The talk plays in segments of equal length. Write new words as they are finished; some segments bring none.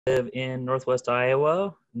live in Northwest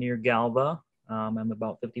Iowa near Galva. I'm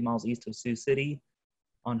about 50 miles east of Sioux City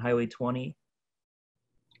on Highway 20.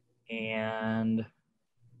 And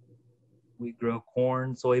we grow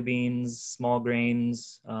corn, soybeans, small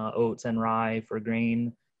grains, oats and rye for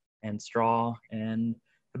grain, and straw. And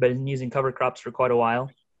I've been using cover crops for quite a while.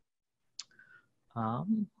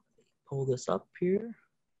 Pull this up here.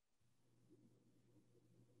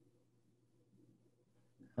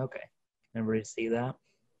 Okay, can everybody see that?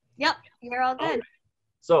 Yep, you're all good.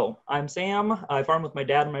 So I'm Sam. I farm with my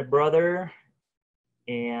dad and my brother,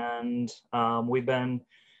 and we've been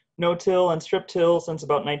no-till and strip-till since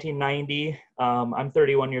about 1990. I'm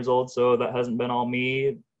 31 years old, so that hasn't been all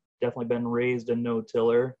me. Definitely been raised a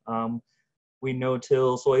no-tiller. We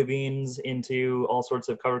no-till soybeans into all sorts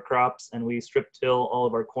of cover crops, and we strip-till all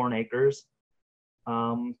of our corn acres.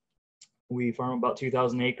 We farm about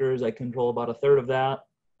 2,000 acres. I control about a third of that.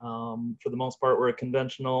 For the most part, we're a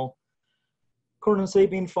conventional corn and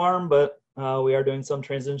soybean farm, but we are doing some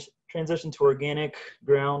transition to organic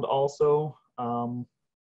ground also.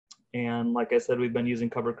 And like I said, we've been using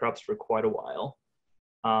cover crops for quite a while.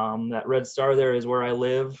 That red star there is where I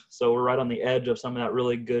live. So we're right on the edge of some of that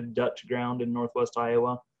really good Dutch ground in Northwest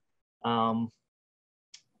Iowa.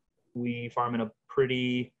 We farm in a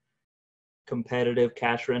pretty competitive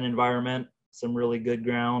cash rent environment, some really good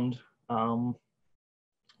ground.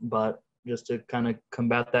 But just to kind of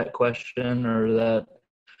combat that question or that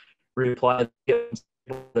reply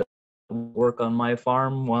that work on my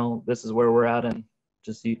farm, well, this is where we're at, and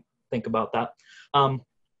just think about that. I've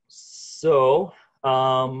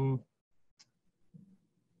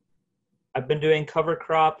been doing cover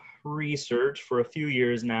crop research for a few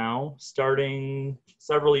years now. Starting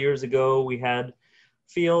several years ago, we had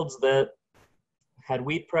fields that had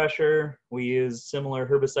weed pressure. We used similar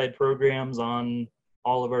herbicide programs on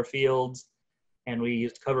all of our fields, and we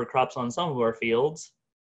used cover crops on some of our fields.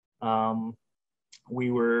 We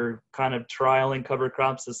were kind of trialing cover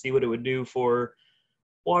crops to see what it would do for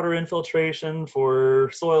water infiltration, for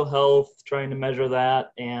soil health, trying to measure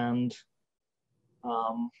that. And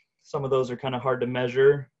some of those are kind of hard to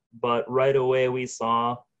measure, but right away we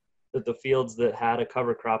saw that the fields that had a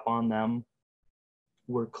cover crop on them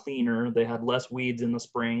were cleaner. They had less weeds in the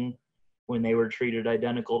spring when they were treated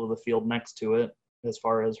identical to the field next to it as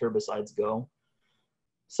far as herbicides go.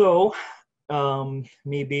 So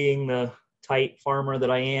me being the tight farmer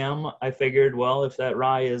that I am, I figured, well, if that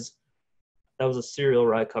was a cereal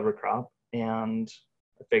rye cover crop, and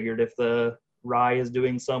I figured if the rye is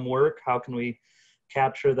doing some work, how can we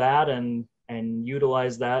capture that and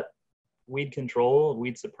utilize that weed control,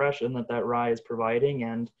 weed suppression that rye is providing,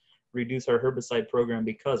 and reduce our herbicide program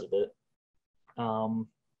because of it.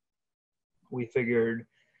 We figured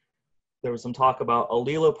there was some talk about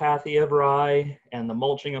allelopathy of rye and the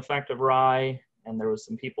mulching effect of rye, and there was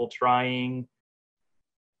some people trying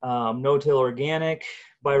no-till organic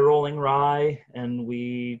by rolling rye, and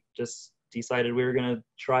we just decided we were going to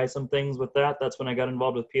try some things with that. That's when I got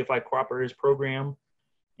involved with PFI Cooperators program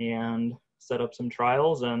and set up some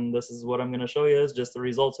trials, and this is what I'm going to show you is just the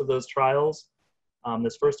results of those trials.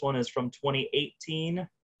 This first one is from 2018,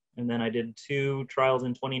 and then I did 2 trials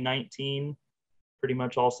in 2019, pretty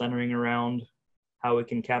much all centering around how we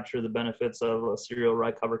can capture the benefits of a cereal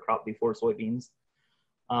rye cover crop before soybeans.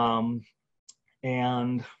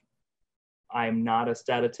 And I'm not a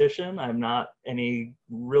statistician. I'm not any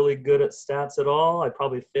really good at stats at all. I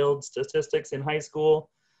probably failed statistics in high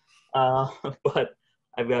school, but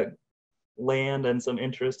I've got land and some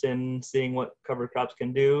interest in seeing what cover crops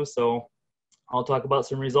can do. So I'll talk about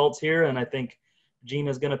some results here, and I think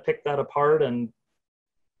Gina's going to pick that apart and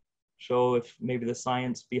show if maybe the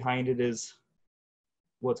science behind it is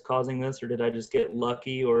what's causing this, or did I just get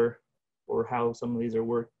lucky, or how some of these are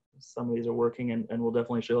working, and we'll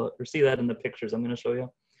definitely show or see that in the pictures I'm going to show you.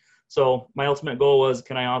 So my ultimate goal was,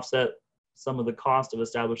 can I offset some of the cost of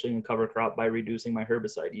establishing a cover crop by reducing my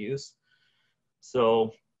herbicide use?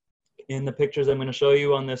 So in the pictures I'm going to show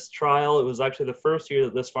you on this trial, it was actually the first year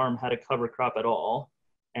that this farm had a cover crop at all.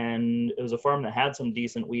 And it was a farm that had some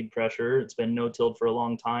decent weed pressure. It's been no-tilled for a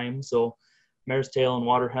long time. So mare's tail and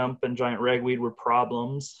water hemp and giant ragweed were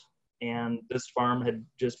problems. And this farm had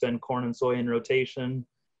just been corn and soy in rotation.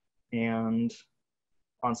 And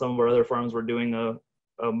on some of our other farms, we're doing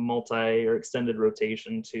a multi or extended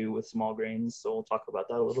rotation too with small grains. So we'll talk about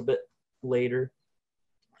that a little bit later.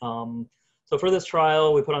 So for this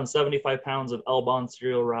trial, we put on 75 pounds of Elbon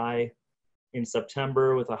cereal rye in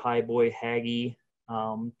September with a high boy Haggie.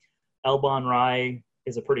 Elbon rye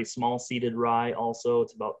is a pretty small seeded rye also.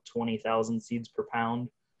 It's about 20,000 seeds per pound.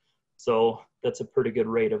 So that's a pretty good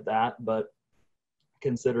rate of that. But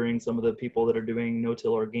considering some of the people that are doing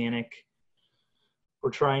no-till organic were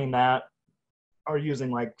trying that, are using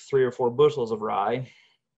like 3 or 4 bushels of rye.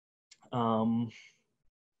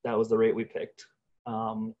 That was the rate we picked.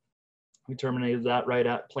 We terminated that right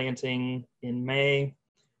at planting in May.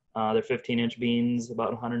 They're 15-inch beans,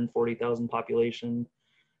 about 140,000 population.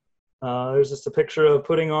 There's just a picture of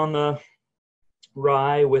putting on the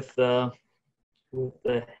rye with the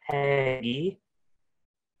haggy.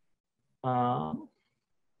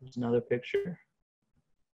 There's another picture.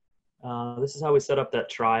 This is how we set up that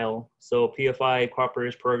trial. So PFI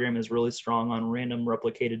cooperators program is really strong on random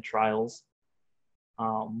replicated trials.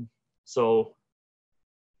 So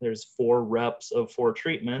there's 4 reps of 4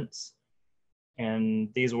 treatments,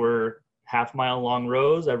 and these were half-mile long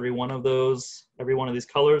rows. Every one of these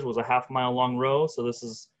colors was a half-mile long row. So this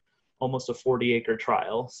is almost a 40-acre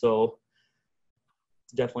trial. So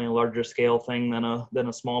it's definitely a larger scale thing than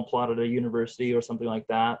a small plot at a university or something like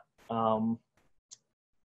that.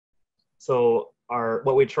 So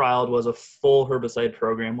what we trialed was a full herbicide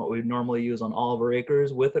program, what we'd normally use on all of our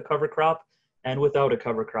acres, with a cover crop and without a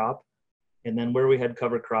cover crop. And then where we had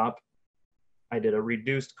cover crop, I did a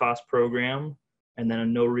reduced cost program and then a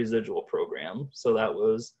no residual program. So that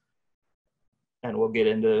was, and we'll get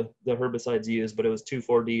into the herbicides used, but it was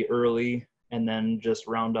 2,4-D early and then just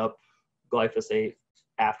Roundup glyphosate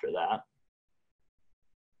after that.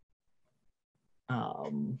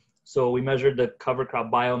 So we measured the cover crop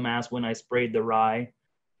biomass when I sprayed the rye,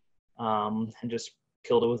 and just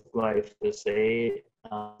killed it with glyphosate. It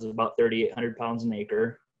was about 3,800 pounds an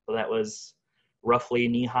acre. So that was roughly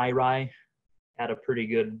knee-high rye. Had a pretty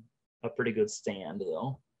good stand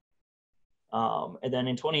though. And then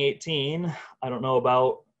in 2018, I don't know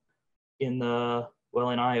about in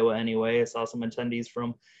Iowa anyway, I saw some attendees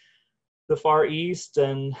from the Far East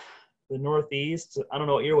and the Northeast. I don't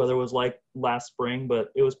know what your weather was like last spring,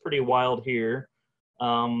 but it was pretty wild here.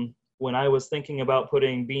 When I was thinking about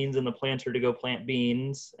putting beans in the planter to go plant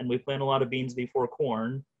beans, and we plant a lot of beans before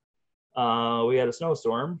corn, we had a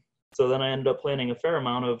snowstorm. So then I ended up planting a fair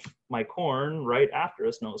amount of my corn right after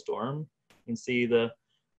a snowstorm. You can see the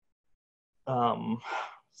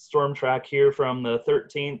storm track here from the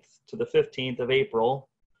 13th to the 15th of April.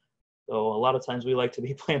 So a lot of times we like to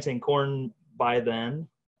be planting corn by then.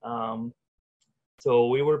 So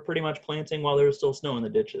we were pretty much planting while there was still snow in the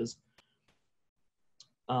ditches.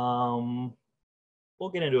 We'll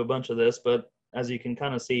get into a bunch of this, but as you can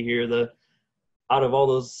kind of see here, out of all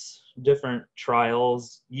those different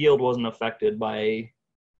trials, yield wasn't affected by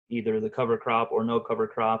either the cover crop or no cover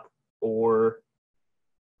crop or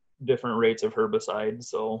different rates of herbicide.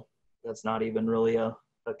 So that's not even really a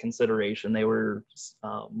consideration. There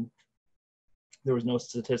was no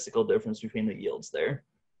statistical difference between the yields there.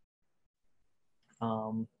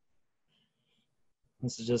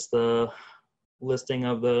 This is just the listing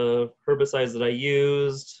of the herbicides that I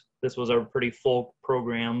used. This was a pretty full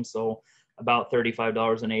program, so about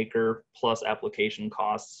 $35 an acre plus application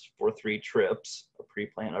costs for 3 trips, a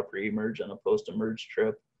pre-plant, a pre-emerge, and a post-emerge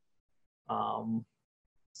trip.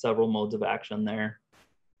 Several modes of action there.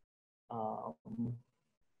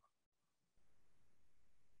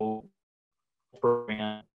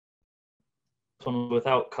 Program. This one was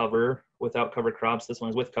without cover crops. This one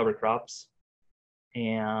is with cover crops.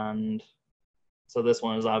 And so this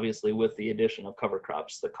one is obviously with the addition of cover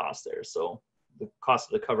crops, the cost there. So the cost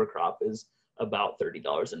of the cover crop is about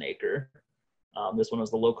 $30 an acre. This one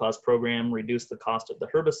was the low cost program, reduced the cost of the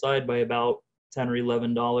herbicide by about $10 or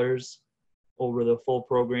 $11 over the full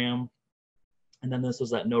program. And then this was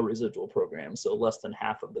that no residual program, so less than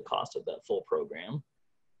half of the cost of that full program.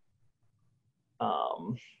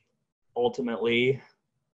 Ultimately,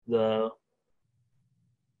 the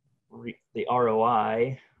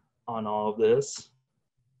ROI on all of this,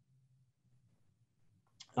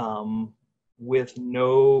 with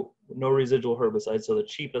no residual herbicide, so the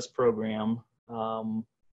cheapest program, and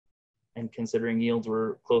considering yields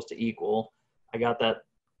were close to equal, I got that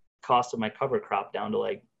cost of my cover crop down to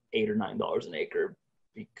like $8 or $9 an acre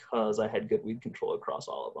because I had good weed control across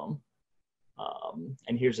all of them.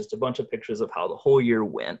 And here's just a bunch of pictures of how the whole year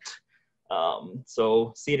went.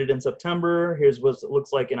 So seeded in September, here's what it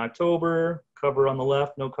looks like in October, cover on the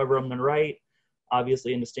left, no cover on the right.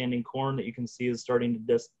 Obviously into standing corn that you can see is starting to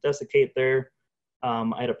desiccate there.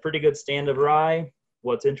 I had a pretty good stand of rye.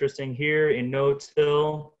 What's interesting here in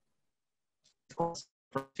no-till from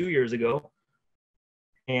 2 years ago,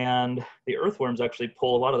 and the earthworms actually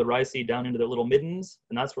pull a lot of the rye seed down into their little middens,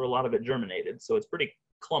 and that's where a lot of it germinated. So it's pretty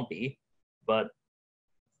clumpy, but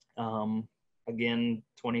again,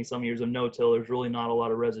 20 some years of no-till, there's really not a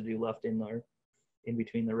lot of residue left in there, in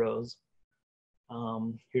between the rows.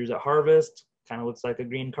 Here's at harvest, kind of looks like a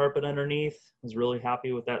green carpet underneath. I was really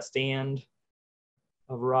happy with that stand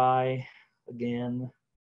of rye again.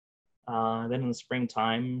 Then in the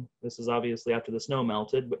springtime, this is obviously after the snow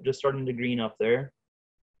melted, but just starting to green up there.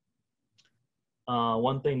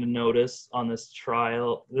 One thing to notice on this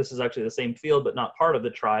trial, this is actually the same field, but not part of the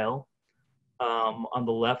trial. On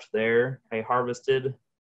the left there, I harvested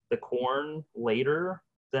the corn later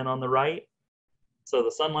than on the right. So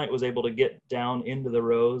the sunlight was able to get down into the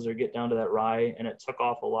rows or get down to that rye, and it took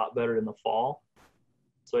off a lot better in the fall.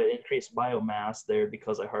 So it increased biomass there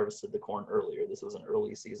because I harvested the corn earlier. This was an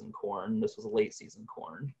early season corn. This was a late season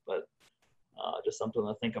corn, but just something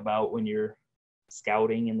to think about when you're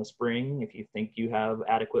scouting in the spring. If you think you have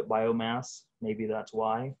adequate biomass, maybe that's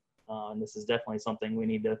why. And this is definitely something we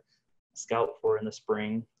need to scout for in the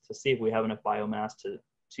spring to see if we have enough biomass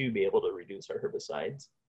to be able to reduce our herbicides.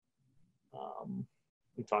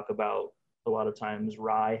 We talk about a lot of times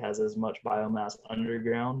rye has as much biomass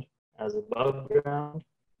underground as above ground.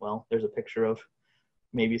 Well, there's a picture of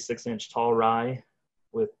maybe 6-inch tall rye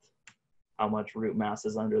with how much root mass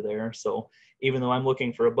is under there. So even though I'm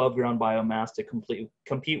looking for above ground biomass to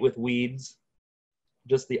compete with weeds,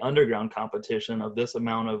 just the underground competition of this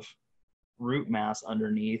amount of root mass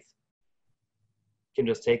underneath can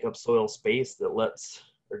just take up soil space that lets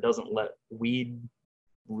or doesn't let weed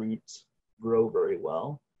roots grow very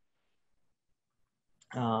well.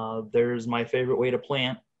 There's my favorite way to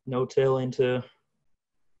plant no-till into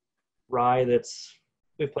rye.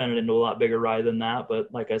 We've planted into a lot bigger rye than that,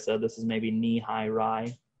 but like I said, this is maybe knee-high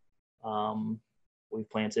rye. We've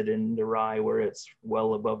planted into rye where it's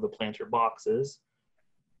well above the planter boxes,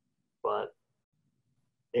 but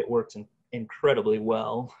it works incredibly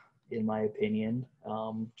well, in my opinion.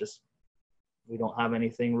 We don't have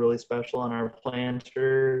anything really special on our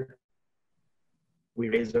planter. We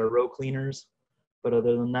raised our row cleaners, but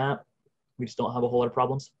other than that, we just don't have a whole lot of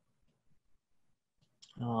problems.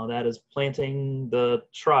 That is planting the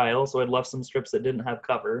trial, so I'd left some strips that didn't have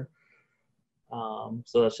cover.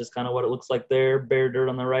 So that's just kind of what it looks like there. Bare dirt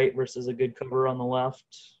on the right versus a good cover on the left.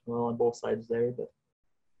 Well, on both sides there, but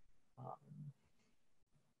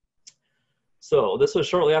so this was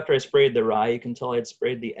shortly after I sprayed the rye. You can tell I'd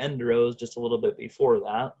sprayed the end rows just a little bit before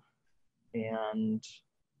that. And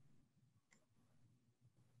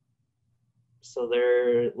so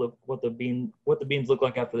there, look what the beans look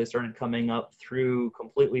like after they started coming up through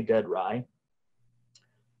completely dead rye.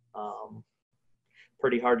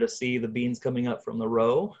 Pretty hard to see the beans coming up from the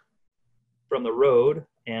road,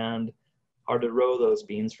 and hard to row those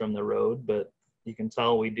beans from the road, but you can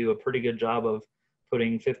tell we do a pretty good job of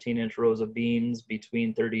putting 15-inch rows of beans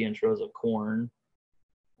between 30-inch rows of corn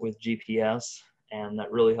with GPS, and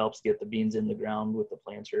that really helps get the beans in the ground with the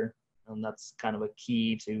planter. And that's kind of a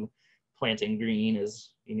key to planting green,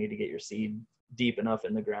 is you need to get your seed deep enough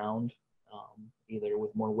in the ground, either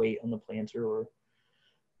with more weight on the planter or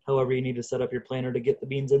however you need to set up your planter to get the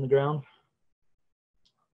beans in the ground.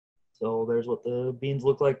 So there's what the beans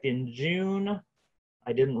look like in June.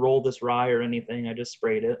 I didn't roll this rye or anything, I just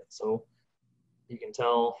sprayed it. So you can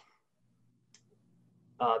tell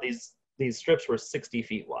these strips were 60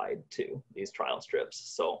 feet wide too, these trial strips.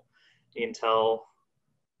 So you can tell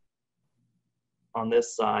on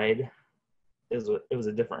this side, it was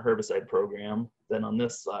a different herbicide program than on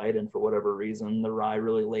this side, and for whatever reason, the rye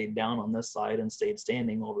really laid down on this side and stayed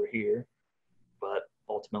standing over here. But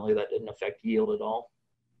ultimately, that didn't affect yield at all.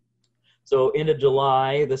 So into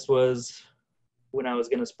July, this was when I was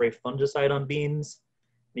going to spray fungicide on beans.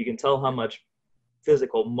 You can tell how much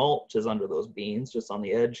physical mulch is under those beans, just on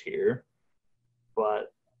the edge here.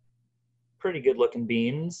 But pretty good looking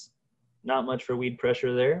beans. Not much for weed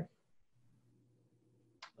pressure there.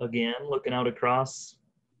 Again, looking out across,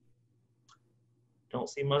 don't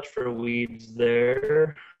see much for weeds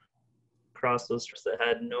there across those strips that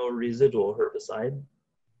had no residual herbicide.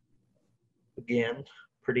 Again,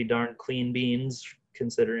 pretty darn clean beans,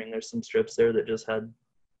 considering there's some strips there that just had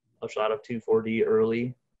a shot of 2,4-D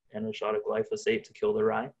early and a shot of glyphosate to kill the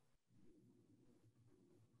rye.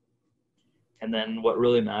 And then what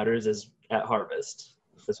really matters is at harvest.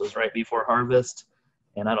 This was right before harvest,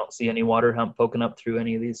 and I don't see any water hemp poking up through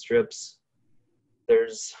any of these strips.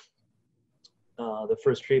 There's the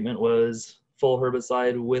first treatment was full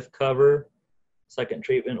herbicide with cover. Second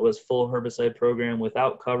treatment was full herbicide program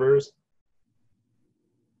without covers.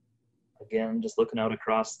 Again, just looking out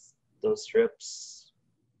across those strips,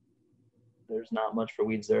 there's not much for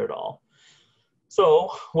weeds there at all.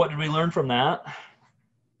 So what did we learn from that?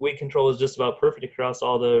 Weed control is just about perfect across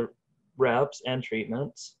all the reps and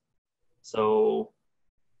treatments. So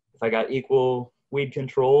if I got equal weed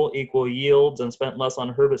control equal yields and spent less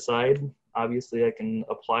on herbicide, obviously I can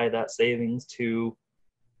apply that savings to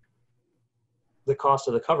the cost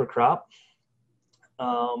of the cover crop.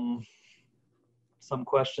 Some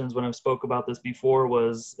questions when I've spoke about this before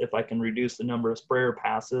was if I can reduce the number of sprayer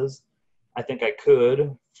passes. I think I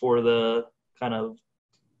could. For the kind of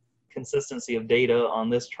consistency of data on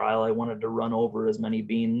this trial, I wanted to run over as many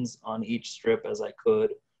beans on each strip as I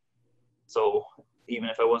could. So even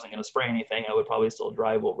if I wasn't going to spray anything, I would probably still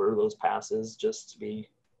drive over those passes just to be,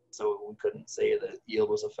 so we couldn't say that yield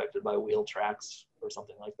was affected by wheel tracks or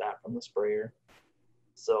something like that from the sprayer.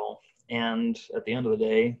 So, and at the end of the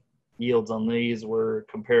day, yields on these were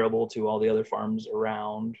comparable to all the other farms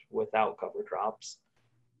around without cover crops.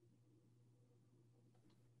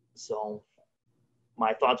 So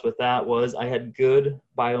my thoughts with that was I had good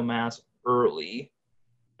biomass early.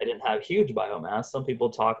 I didn't have huge biomass. Some people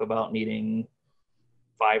talk about needing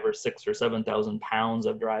 5 or 6 or 7,000 pounds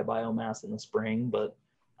of dry biomass in the spring, but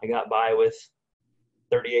I got by with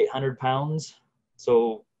 3,800 pounds.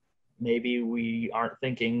 So maybe we aren't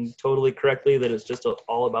thinking totally correctly that it's just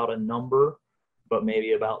all about a number, but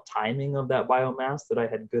maybe about timing of that biomass, that I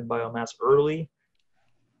had good biomass early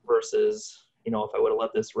versus, you know, if I would have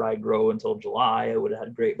let this rye grow until July, I would have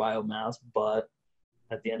had great biomass. But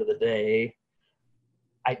at the end of the day,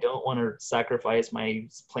 I don't want to sacrifice my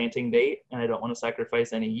planting date and I don't want to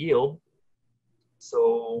sacrifice any yield.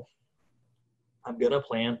 So I'm going to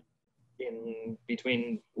plant in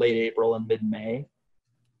between late April and mid-May.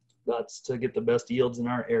 That's to get the best yields in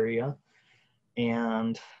our area.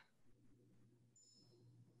 And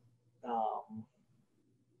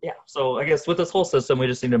yeah, so I guess with this whole system, we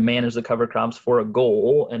just need to manage the cover crops for a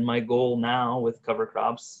goal. And my goal now with cover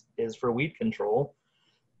crops is for weed control.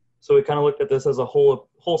 So we kind of looked at this as a whole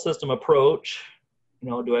system approach. You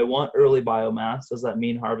know, do I want early biomass? Does that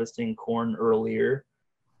mean harvesting corn earlier?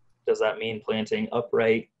 Does that mean planting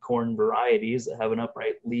upright corn varieties that have an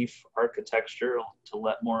upright leaf architecture to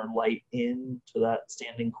let more light in to that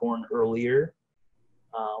standing corn earlier?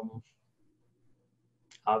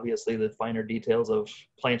 Obviously, the finer details of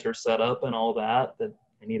planter setup and all that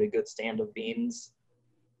I need a good stand of beans,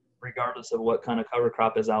 regardless of what kind of cover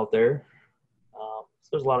crop is out there. So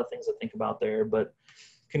there's a lot of things to think about there. But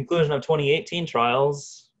conclusion of 2018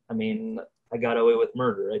 trials, I mean, I got away with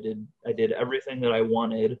murder. I did everything that I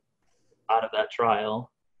wanted out of that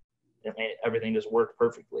trial. And everything just worked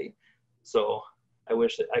perfectly. So I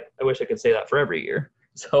wish I could say that for every year.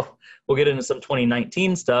 So we'll get into some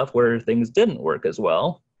 2019 stuff where things didn't work as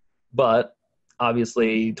well. But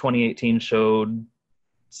obviously 2018 showed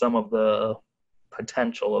some of the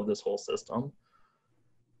potential of this whole system.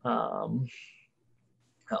 Hell,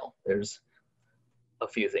 there's a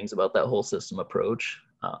few things about that whole system approach.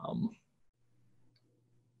 A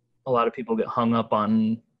lot of people get hung up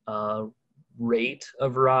on rate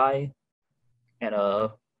of rye and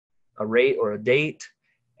a rate or a date.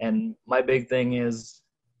 And my big thing is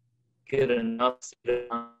get enough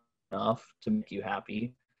to make you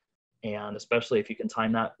happy. And especially if you can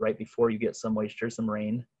time that right before you get some moisture, some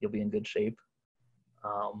rain, you'll be in good shape.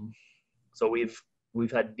 So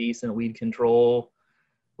we've had decent weed control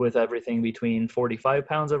with everything between 45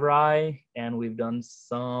 pounds of rye, and we've done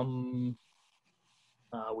some,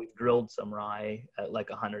 we've drilled some rye at like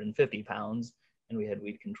 150 pounds, and we had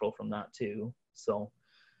weed control from that too. So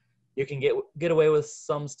you can get away with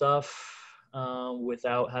some stuff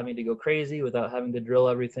without having to go crazy, without having to drill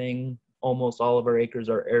everything. Almost all of our acres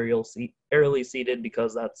are aerially seeded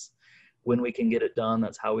because that's when we can get it done.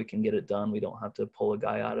 That's how we can get it done. We don't have to pull a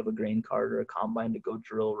guy out of a grain cart or a combine to go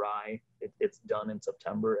drill rye. It's done in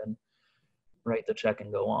September and write the check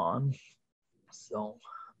and go on. So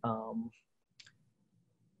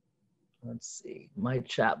let's see, my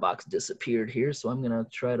chat box disappeared here, so I'm gonna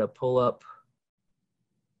try to pull up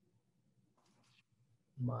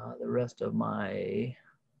the rest of my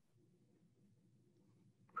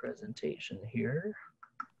presentation here.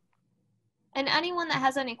 And anyone that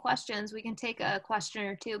has any questions, we can take a question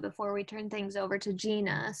or two before we turn things over to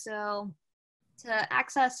Gina. So to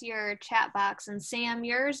access your chat box, and Sam,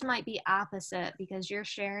 yours might be opposite because you're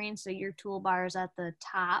sharing, so your toolbar is at the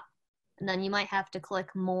top, and then you might have to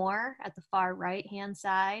click more at the far right hand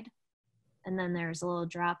side, and then there's a little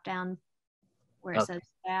drop down where it says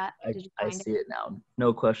chat. Did you find I see it now.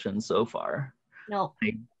 No questions so far. No.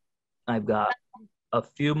 I've got a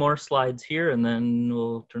few more slides here, and then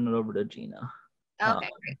we'll turn it over to Gina. Okay,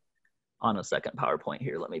 great. On a second PowerPoint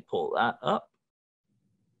here. Let me pull that up.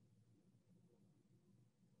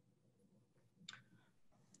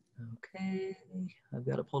 Okay, I've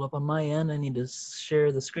got it pulled up on my end. I need to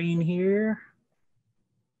share the screen here.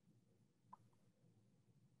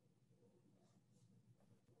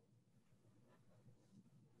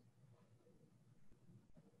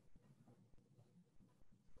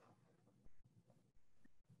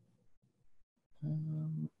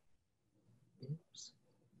 Oops.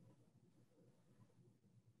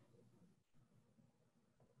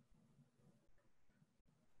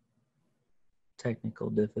 Technical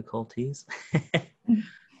difficulties.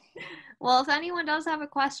 Well, if anyone does have a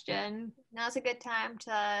question, now's a good time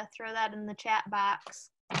to throw that in the chat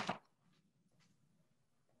box.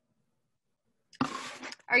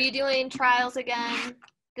 Are you doing trials again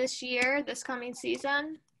this year, this coming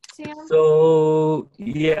season, Sam? So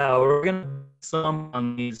yeah, we're gonna do some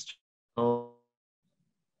on these trials.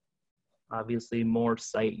 Obviously more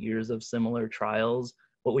site years of similar trials.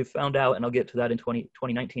 What we found out, and I'll get to that in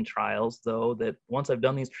 2019 trials though, that once I've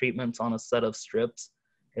done these treatments on a set of strips,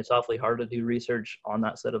 it's awfully hard to do research on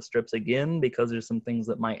that set of strips again because there's some things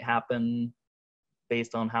that might happen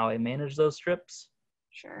based on how I manage those strips.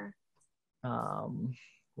 Sure.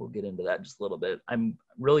 We'll get into that just a little bit. I'm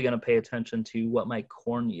really going to pay attention to what my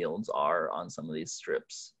corn yields are on some of these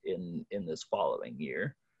strips in this following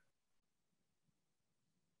year.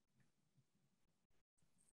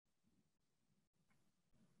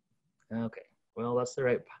 Okay, well, that's the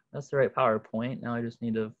right PowerPoint. Now I just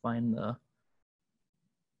need to find the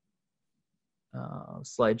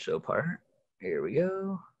slideshow part. Here we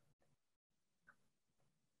go.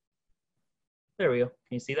 There we go. Can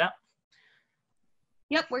you see that?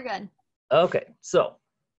 Yep, we're good. Okay, so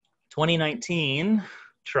 2019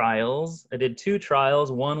 trials. I did 2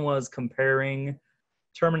 trials. One was comparing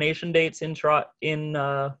termination dates in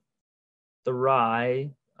the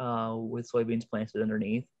rye with soybeans planted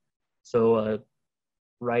underneath. So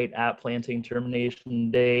right at planting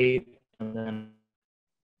termination date, and then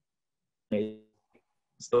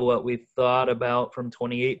so what we thought about from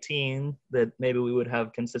 2018 that maybe we would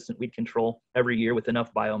have consistent weed control every year with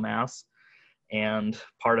enough biomass. And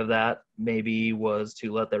part of that maybe was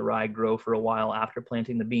to let the rye grow for a while after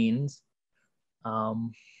planting the beans.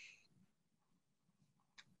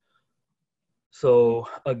 So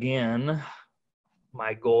again,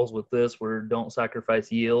 my goals with this were don't sacrifice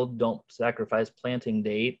yield, don't sacrifice planting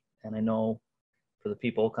date. And I know for the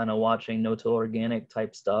people kind of watching no-till organic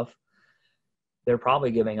type stuff, they're probably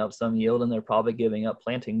giving up some yield and they're probably giving up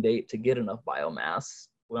planting date to get enough biomass.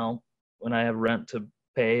 Well, when I have rent to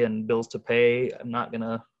pay and bills to pay, I'm not going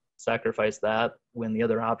to sacrifice that when the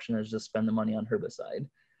other option is just spend the money on herbicide.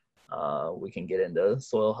 We can get into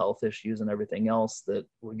soil health issues and everything else that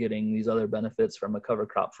we're getting these other benefits from a cover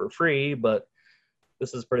crop for free, but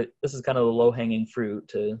this is kind of the low-hanging fruit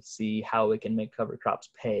to see how we can make cover crops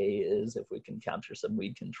pay is if we can capture some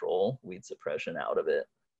weed control, weed suppression out of it.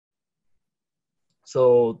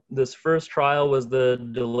 So this first trial was the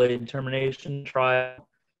delayed termination trial.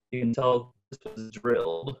 You can tell this was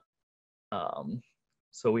drilled.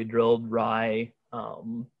 So we drilled rye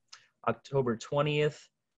October 20th,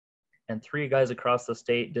 and 3 guys across the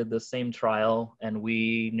state did the same trial, and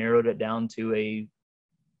we narrowed it down to a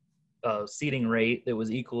seeding rate that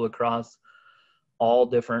was equal across all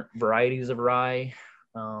different varieties of rye.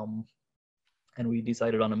 And we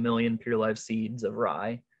decided on 1 million pure live seeds of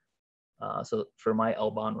rye. So for my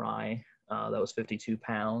Elbon rye, that was 52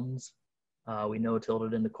 pounds. We no-tilled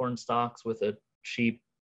it into corn stalks with a sheep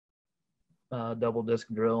double disc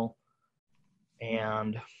drill.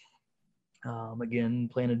 And again,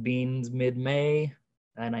 planted beans mid-May,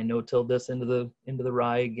 and I no-tilled this into the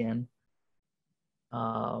rye again.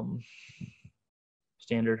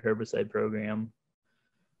 Standard herbicide program.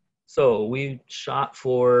 So we shot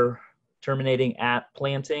for terminating at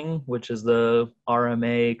planting, which is the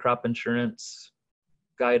RMA crop insurance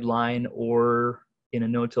guideline, or in a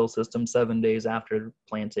no-till system 7 days after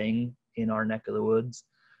planting in our neck of the woods.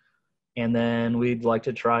 And then we'd like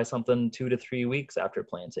to try something 2 to 3 weeks after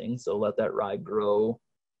planting. So let that rye grow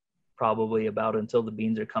probably about until the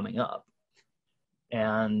beans are coming up.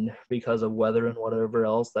 And because of weather and whatever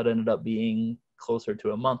else, that ended up being closer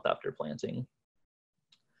to a month after planting.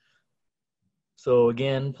 So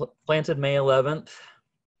again, planted May 11th,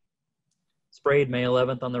 sprayed May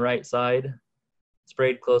 11th on the right side,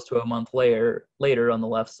 sprayed close to a month later on the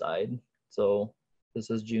left side. So this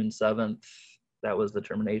is June 7th. That was the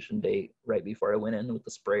termination date right before I went in with the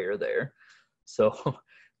sprayer there. So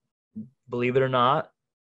believe it or not,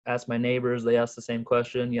 ask my neighbors, they asked the same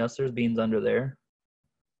question. Yes, there's beans under there.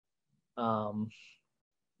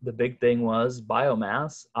 The big thing was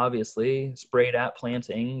biomass, obviously. Sprayed at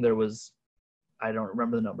planting, there was, I don't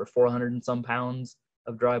remember the number, 400 and some pounds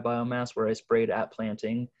of dry biomass where I sprayed at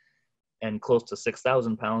planting, and close to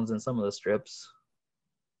 6,000 pounds in some of the strips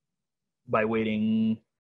by waiting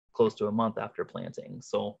close to a month after planting.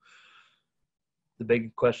 So the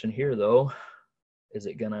big question here though, is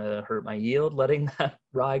it gonna hurt my yield letting that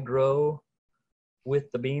rye grow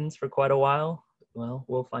with the beans for quite a while? well,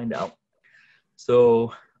 we'll find out.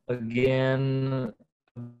 So again,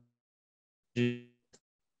 you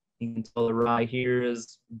can tell the rye here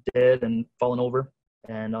is dead and fallen over.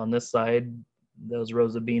 And on this side, those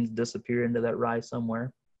rows of beans disappear into that rye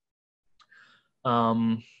somewhere.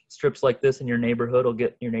 Strips like this in your neighborhood will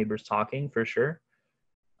get your neighbors talking for sure.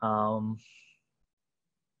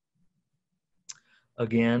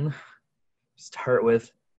 Again, start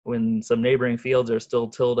with when some neighboring fields are still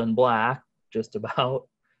tilled and black, just about.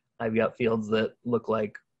 I've got fields that look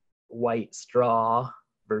like white straw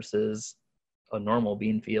versus a normal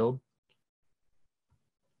bean field.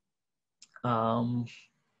 And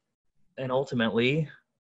ultimately,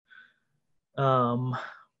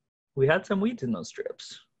 we had some weeds in those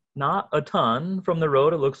strips. Not a ton from the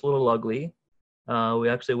road. It looks a little ugly. We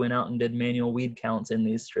actually went out and did manual weed counts in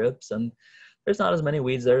these strips, and there's not as many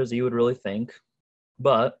weeds there as you would really think.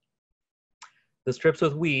 But the strips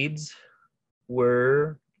with weeds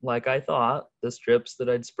were, like I thought, the strips that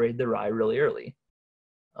I'd sprayed the rye really early.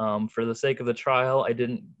 For the sake of the trial, I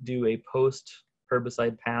didn't do a post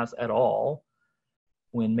herbicide pass at all,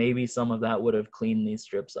 when maybe some of that would have cleaned these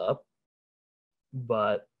strips up.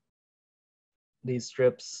 But these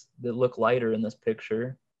strips that look lighter in this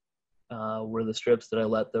picture were the strips that I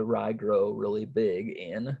let the rye grow really big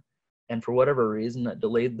in. And for whatever reason, that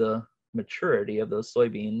delayed the maturity of those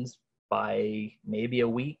soybeans by maybe a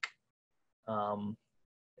week.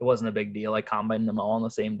 It wasn't a big deal. I combined them all on the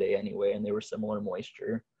same day anyway, and they were similar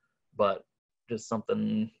moisture. But just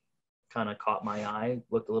something kind of caught my eye,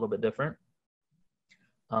 looked a little bit different.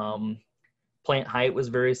 Plant height was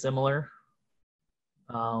very similar.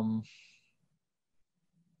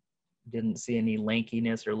 Didn't see any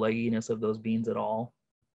lankiness or legginess of those beans at all.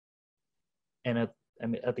 And at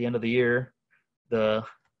the end of the year, the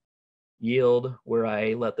yield where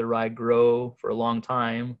I let the rye grow for a long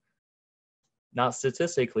time, not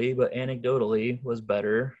statistically, but anecdotally, was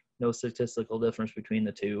better. No statistical difference between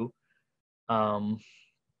the two.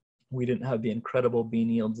 We didn't have the incredible bean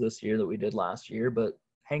yields this year that we did last year, but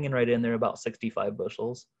hanging right in there, about 65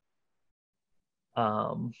 bushels.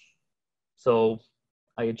 So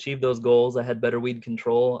I achieved those goals. I had better weed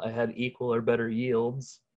control. I had equal or better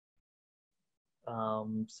yields.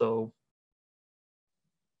 So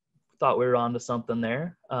thought we were onto something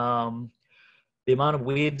there. The amount of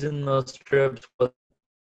weeds in those strips was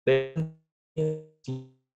big,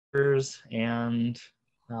 and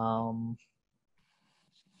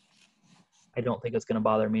I don't think it's going to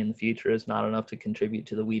bother me in the future. It's not enough to contribute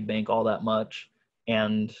to the weed bank all that much.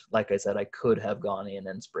 And like I said, I could have gone in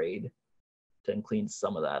and sprayed to clean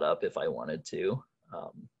some of that up if I wanted to.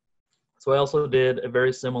 So I also did a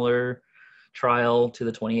very similar trial to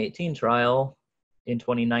the 2018 trial. In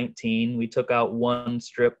 2019, we took out one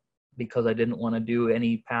strip because I didn't want to do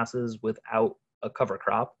any passes without a cover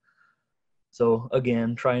crop. So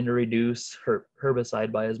again, trying to reduce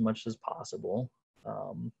herbicide by as much as possible.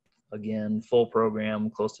 Again, full program,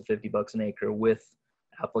 close to $50 an acre with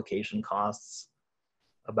application costs,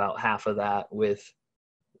 about half of that with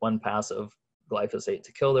one pass of glyphosate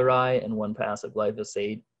to kill the rye and one pass of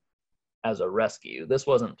glyphosate as a rescue. This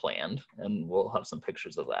wasn't planned, and we'll have some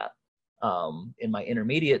pictures of that. In my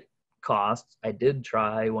intermediate cost, I did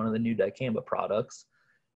try one of the new dicamba products,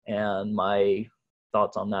 and my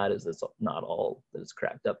thoughts on that is it's not all that it's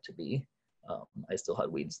cracked up to be. I still had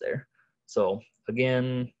weeds there. So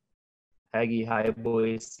again, Aggie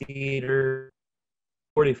Highboy Cedar,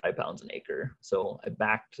 45 pounds an acre. So I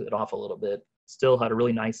backed it off a little bit. Still had a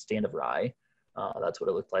really nice stand of rye. That's what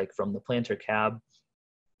it looked like from the planter cab.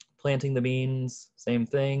 Planting the beans, same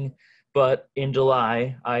thing. But in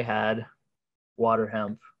July, I had water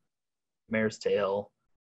hemp, mare's tail,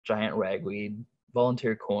 giant ragweed,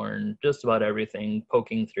 volunteer corn, just about everything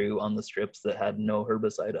poking through on the strips that had no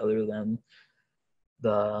herbicide other than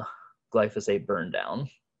the glyphosate burn down.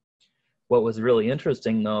 What was really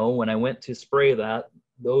interesting though, when I went to spray that,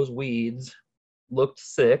 those weeds looked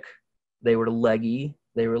sick. They were leggy,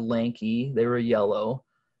 they were lanky, they were yellow.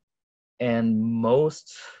 And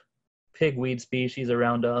most pigweed species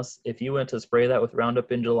around us, if you went to spray that with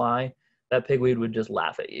Roundup in July, that pigweed would just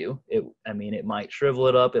laugh at you. It might shrivel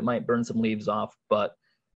it up, it might burn some leaves off, but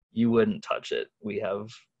you wouldn't touch it. We have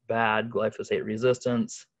bad glyphosate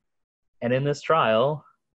resistance. And in this trial,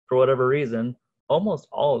 for whatever reason, almost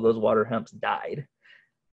all of those water hemps died.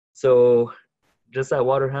 So just that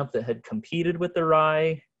water hemp that had competed with the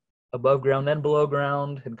rye above ground and below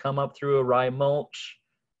ground, had come up through a rye mulch,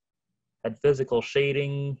 had physical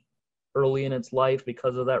shading early in its life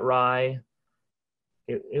because of that rye.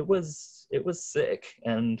 It was sick,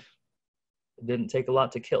 and It didn't take a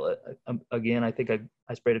lot to kill it. Again, I think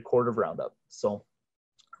I sprayed a quart of Roundup, so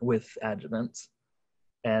with adjuvants.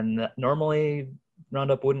 And normally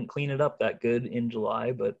Roundup wouldn't clean it up that good in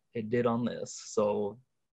July, but it did on this. So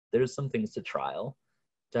there's some things to trial,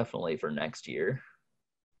 definitely for next year.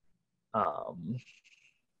 That's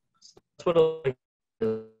what I like.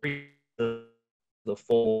 The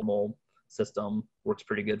full mold system works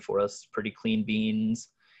pretty good for us, pretty clean beans.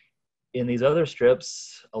 In these other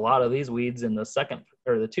strips, a lot of these weeds in the second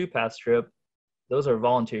or the 2-pass strip, those are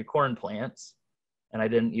volunteer corn plants. And I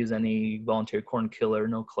didn't use any volunteer corn killer,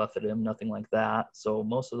 no clethodim, nothing like that. So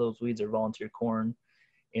most of those weeds are volunteer corn.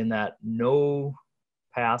 In that no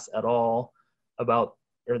pass at all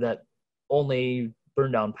that only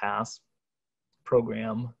burn down pass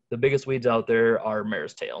program, the biggest weeds out there are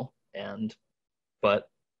mare's tail. But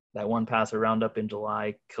that one pass of Roundup in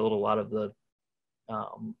July killed a lot of the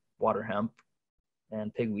water hemp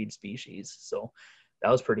and pigweed species. So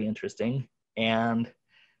that was pretty interesting. And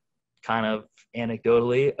kind of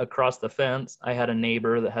anecdotally, across the fence, I had a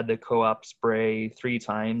neighbor that had to co-op spray 3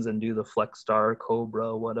 times and do the Flex Star,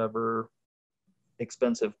 Cobra, whatever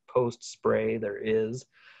expensive post spray there is.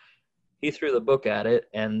 He threw the book at it,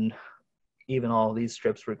 and even all these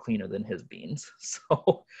strips were cleaner than his beans.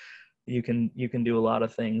 So you can do a lot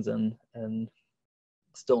of things and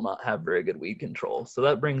still not have very good weed control. So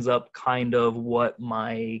that brings up kind of what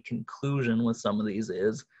my conclusion with some of these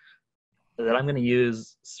is, that I'm going to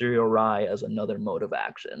use cereal rye as another mode of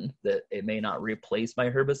action, that it may not replace my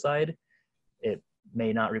herbicide. It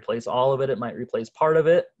may not replace all of it. It might replace part of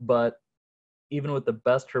it, but even with the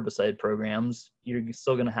best herbicide programs, you're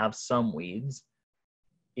still going to have some weeds.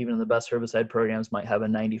 Even the best herbicide programs might have a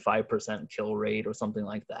 95% kill rate or something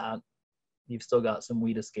like that. You've still got some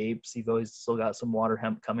weed escapes. You've always still got some water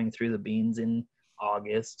hemp coming through the beans in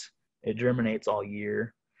August. It germinates all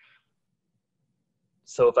year.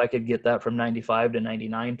 So if I could get that from 95 to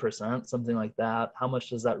 99%, something like that, how much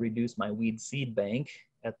does that reduce my weed seed bank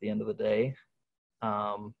at the end of the day?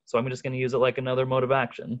 So I'm just going to use it like another mode of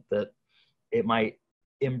action, that it might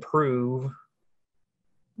improve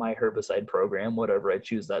my herbicide program, whatever I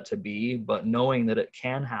choose that to be, but knowing that it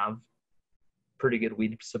can have pretty good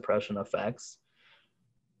weed suppression effects,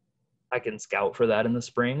 I can scout for that in the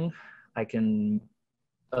spring. I can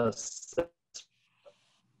assess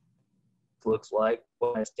looks like,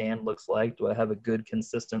 what my stand looks like. Do I have a good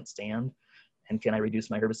consistent stand? And can I reduce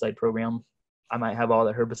my herbicide program? I might have all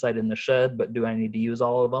the herbicide in the shed, but do I need to use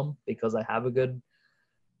all of them because I have a good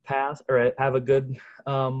path, or I have a good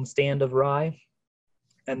stand of rye?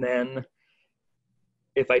 And then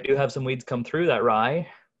if I do have some weeds come through that rye,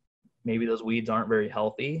 maybe those weeds aren't very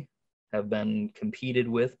healthy, have been competed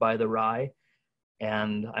with by the rye,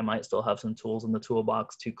 and I might still have some tools in the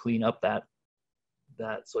toolbox to clean up that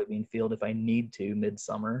soybean field if I need to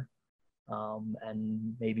midsummer,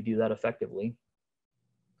 and maybe do that effectively.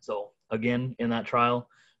 So again, in that trial,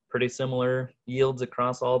 pretty similar yields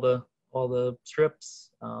across all the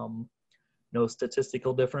strips. No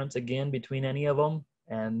statistical difference again between any of them,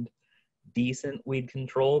 and decent weed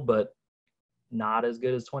control, but not as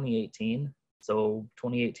good as 2018. So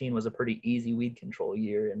 2018 was a pretty easy weed control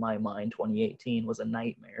year in my mind. 2018 was a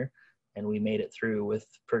nightmare, and we made it through with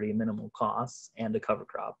pretty minimal costs and a cover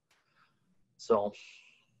crop. So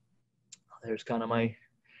there's kind of my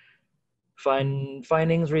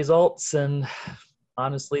findings, results, and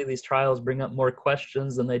honestly, these trials bring up more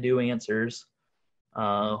questions than they do answers.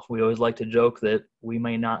 We always like to joke that we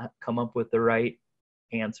may not come up with the right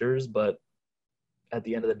answers, but at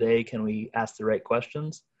the end of the day, can we ask the right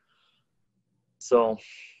questions? So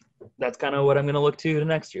that's kind of what I'm going to look to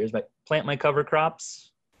next year, is plant my cover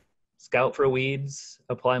crops, scout for weeds,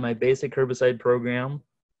 apply my basic herbicide program,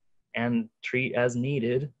 and treat as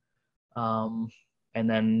needed. And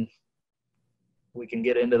then we can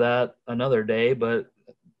get into that another day, but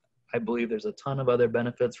I believe there's a ton of other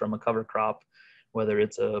benefits from a cover crop, whether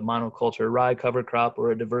it's a monoculture rye cover crop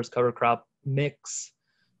or a diverse cover crop mix.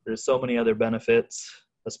 There's so many other benefits,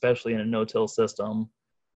 especially in a no-till system.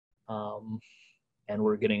 And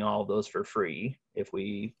we're getting all of those for free if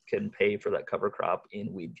we can pay for that cover crop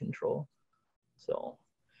in weed control. So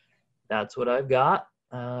that's what I've got.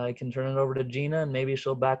 I can turn it over to Gina, and maybe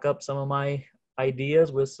she'll back up some of my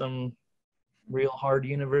ideas with some real hard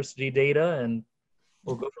university data, and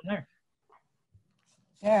we'll go from there.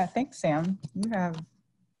 Yeah, thanks, Sam. You have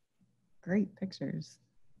great pictures.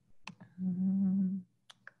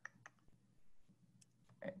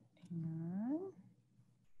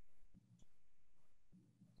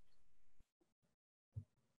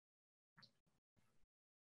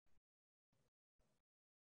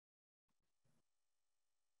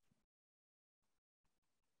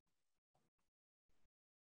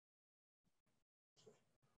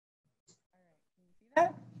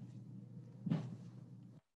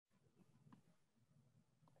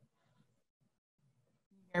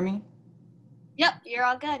 Hear me? Yep, you're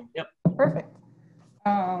all good. Yep. Perfect.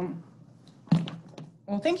 Well,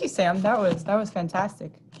 thank you, Sam. That was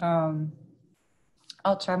fantastic.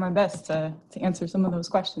 I'll try my best to answer some of those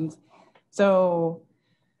questions. So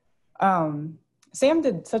Sam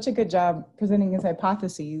did such a good job presenting his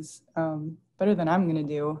hypotheses, better than I'm going to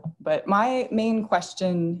do. But my main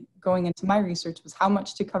question going into my research was how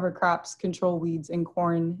much do cover crops control weeds in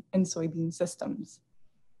corn and soybean systems?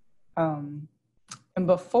 And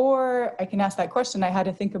before I can ask that question, I had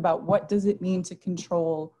to think about what does it mean to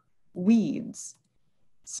control weeds?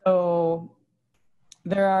 So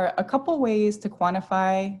there are a couple ways to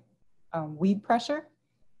quantify weed pressure.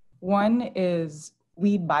 One is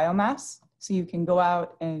weed biomass. So you can go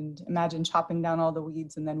out and imagine chopping down all the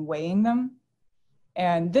weeds and then weighing them.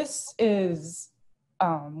 And this is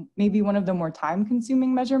maybe one of the more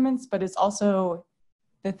time-consuming measurements, but it's also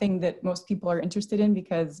the thing that most people are interested in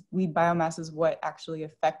because weed biomass is what actually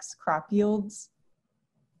affects crop yields.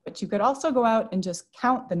 But you could also go out and just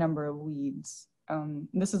count the number of weeds.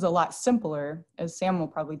 This is a lot simpler, as Sam will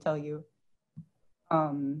probably tell you.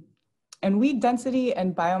 And weed density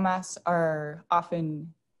and biomass are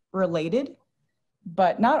often related,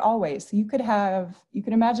 but not always. So you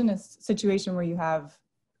could imagine a situation where you have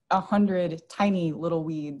 100 tiny little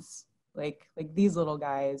weeds, like these little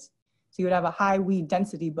guys. So you would have a high weed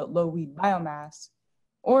density, but low weed biomass.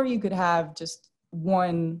 Or you could have just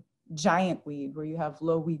one giant weed where you have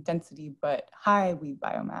low weed density, but high weed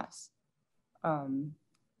biomass.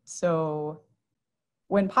 So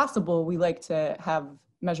when possible, we like to have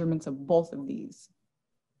measurements of both of these.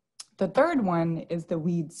 The third one is the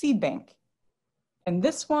weed seed bank. And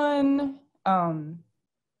this one,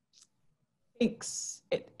 it's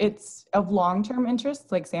of long-term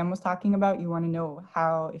interest, like Sam was talking about. You want to know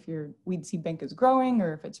if your weed seed bank is growing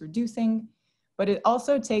or if it's reducing, but it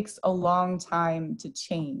also takes a long time to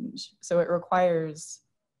change. So it requires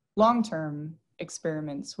long-term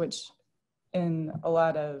experiments, which in a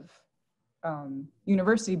lot of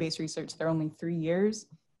university-based research, they're only 3 years.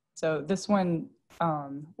 So this one,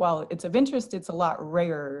 while it's of interest, it's a lot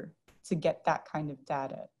rarer to get that kind of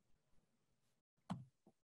data.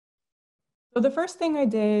 So the first thing I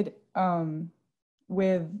did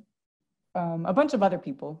with a bunch of other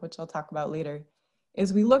people, which I'll talk about later,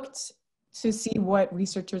 is we looked to see what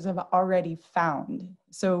researchers have already found.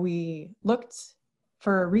 So we looked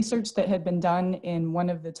for research that had been done in one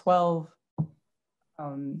of the 12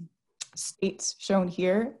 states shown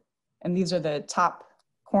here. And these are the top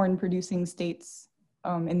corn producing states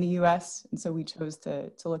in the US. And so we chose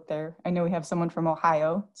to look there. I know we have someone from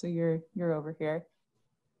Ohio, so you're over here.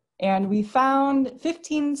 And we found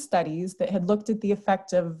 15 studies that had looked at the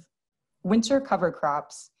effect of winter cover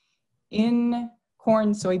crops in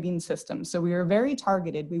corn soybean systems. So we were very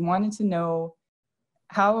targeted. We wanted to know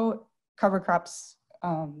how cover crops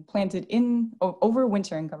planted in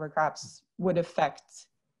overwintering cover crops would affect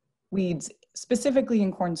weeds, specifically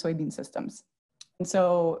in corn soybean systems. And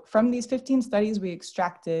so from these 15 studies, we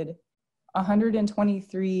extracted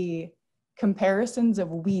 123 comparisons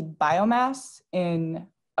of weed biomass in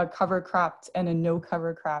a cover cropped and a no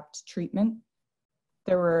cover cropped treatment.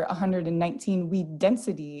 There were 119 weed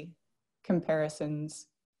density comparisons,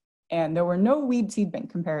 and there were no weed seed bank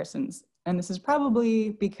comparisons. And this is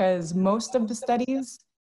probably because most of the studies,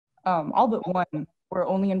 all but one, were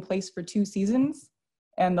only in place for 2 seasons,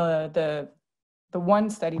 and the one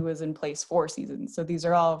study was in place 4 seasons. So these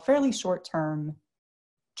are all fairly short-term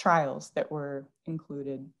trials that were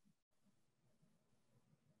included.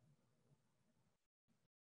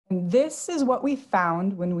 And this is what we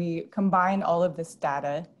found when we combined all of this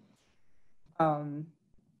data.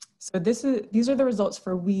 So these are the results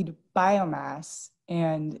for weed biomass.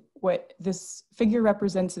 And what this figure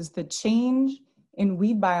represents is the change in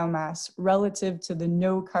weed biomass relative to the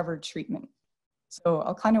no cover treatment. So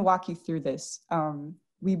I'll kind of walk you through this.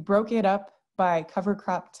 We broke it up by cover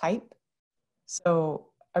crop type. So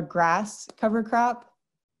a grass cover crop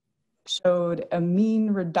showed a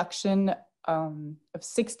mean reduction of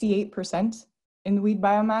 68% in the weed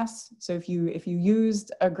biomass. So if you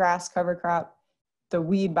used a grass cover crop, the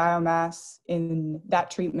weed biomass in that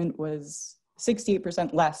treatment was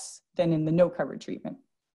 68% less than in the no cover treatment.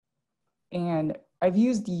 And I've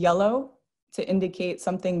used yellow to indicate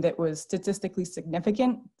something that was statistically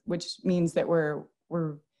significant, which means that we're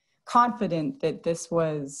confident that this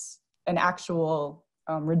was an actual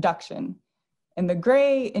reduction. And the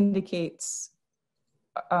gray indicates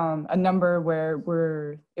a number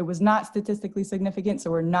where it was not statistically significant,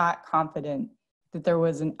 so we're not confident that there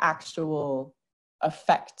was an actual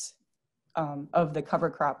effect of the cover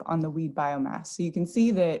crop on the weed biomass. So you can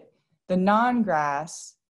see that the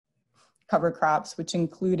non-grass cover crops, which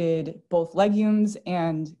included both legumes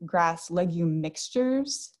and grass legume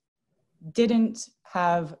mixtures, didn't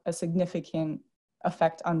have a significant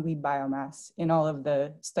effect on weed biomass in all of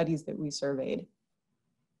the studies that we surveyed.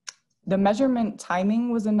 The measurement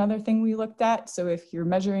timing was another thing we looked at. So if you're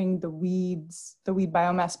measuring the weed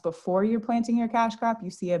biomass before you're planting your cash crop, you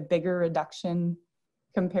see a bigger reduction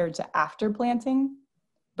compared to after planting,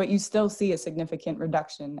 but you still see a significant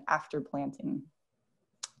reduction after planting.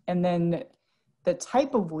 And then the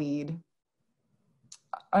type of weed,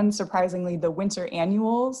 unsurprisingly, the winter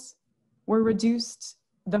annuals were reduced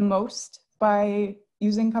the most by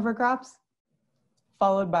using cover crops,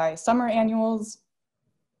 followed by summer annuals,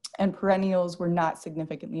 and perennials were not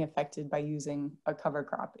significantly affected by using a cover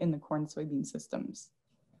crop in the corn soybean systems.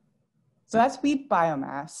 So that's weed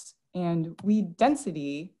biomass, and weed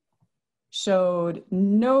density showed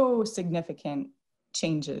no significant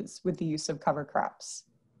changes with the use of cover crops.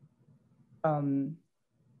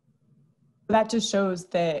 That just shows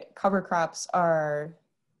that cover crops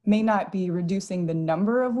may not be reducing the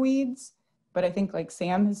number of weeds, but I think like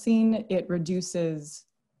Sam has seen, it reduces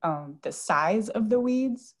the size of the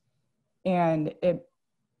weeds, and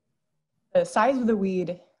the size of the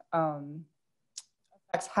weed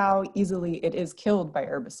affects how easily it is killed by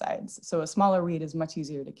herbicides. So a smaller weed is much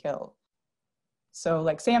easier to kill. So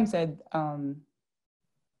like Sam said,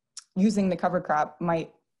 using the cover crop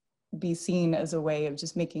might be seen as a way of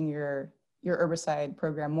just making your herbicide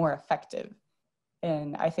program more effective.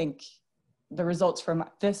 And I think the results from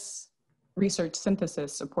this research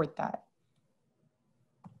synthesis support that.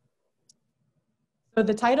 So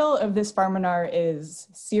the title of this Farminar is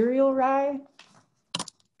Cereal Rye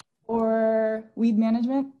for Weed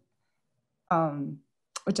Management,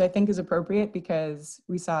 which I think is appropriate because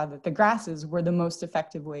we saw that the grasses were the most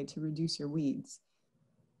effective way to reduce your weeds.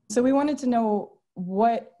 So we wanted to know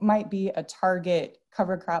what might be a target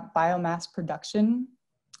cover crop biomass production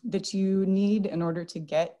that you need in order to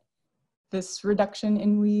get this reduction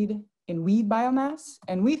in weed biomass.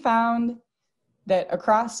 And we found that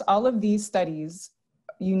across all of these studies,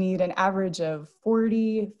 you need an average of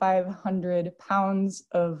 4,500 pounds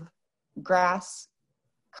of grass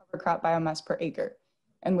cover crop biomass per acre.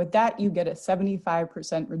 And with that, you get a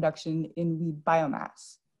 75% reduction in weed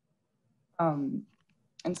biomass.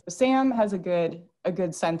 And so Sam has a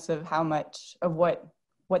good sense of how much of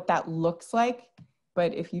what that looks like.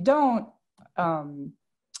 But if you don't, a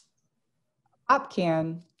pop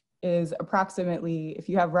can is approximately, if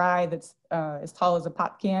you have rye that's as tall as a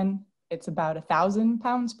pop can, it's about 1,000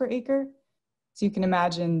 pounds per acre. So you can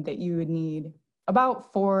imagine that you would need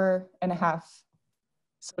about 4.5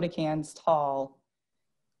 soda cans tall.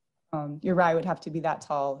 Your rye would have to be that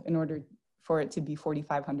tall in order for it to be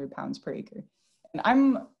 4,500 pounds per acre.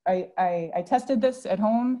 And I tested this at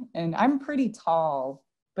home, and I'm pretty tall,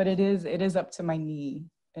 but it is up to my knee.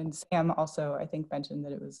 And Sam also, I think, mentioned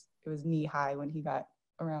that it was knee high when he got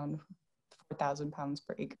around 4,000 pounds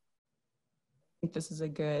per acre. I think this is a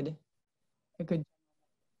good.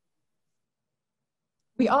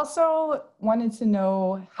 We also wanted to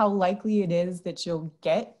know how likely it is that you'll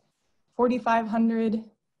get 4,500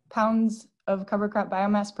 pounds of cover crop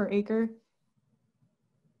biomass per acre,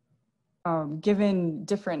 given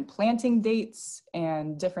different planting dates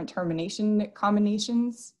and different termination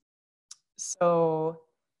combinations. So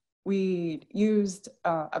we used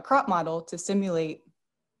a crop model to simulate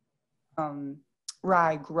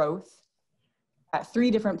rye growth at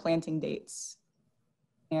 3 different planting dates.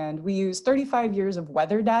 And we used 35 years of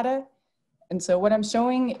weather data. And so what I'm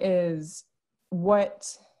showing is I'll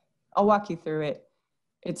walk you through it.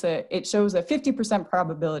 It shows a 50%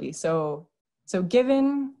 probability. So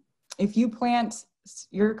given if you plant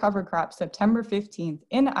your cover crop September 15th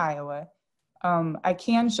in Iowa, I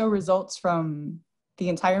can show results from the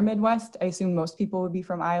entire Midwest. I assume most people would be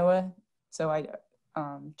from Iowa, so I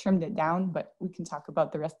trimmed it down, but we can talk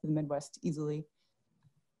about the rest of the Midwest easily.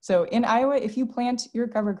 So in Iowa, if you plant your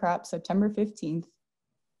cover crop September 15th,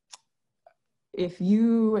 if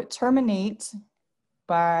you terminate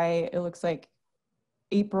by, it looks like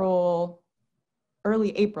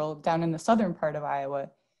early April down in the southern part of Iowa,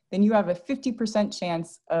 then you have a 50%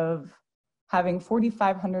 chance of having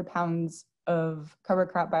 4,500 pounds of cover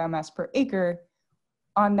crop biomass per acre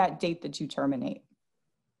on that date that you terminate.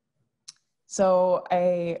 So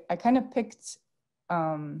I kind of picked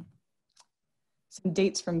some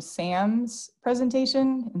dates from Sam's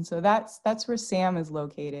presentation. And so that's where Sam is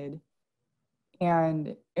located.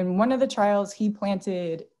 And in one of the trials, he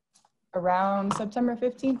planted around September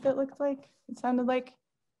 15th, it sounded like.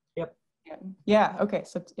 Yep. Yeah, okay,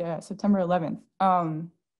 so yeah, September 11th.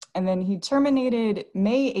 And then he terminated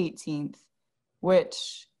May 18th,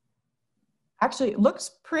 which actually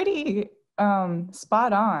looks pretty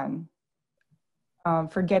spot on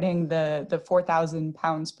for getting the 4,000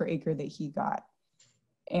 pounds per acre that he got.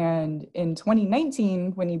 And in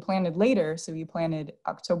 2019, when he planted later, so he planted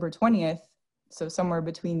October 20th, so somewhere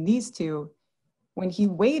between these two, when he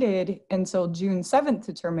waited until June 7th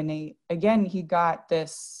to terminate, again, he got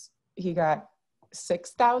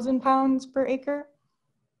 6,000 pounds per acre.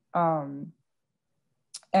 And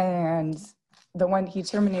the one he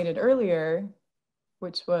terminated earlier,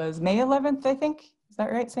 which was May 11th, I think. Is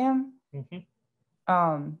that right, Sam?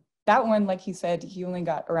 Mm-hmm. That one, like he said, he only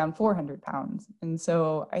got around 400 pounds. And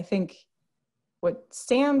so I think what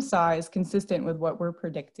Sam saw is consistent with what we're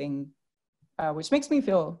predicting, which makes me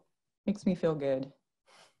feel good.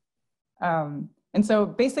 And so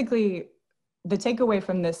basically the takeaway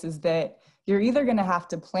from this is that you're either going to have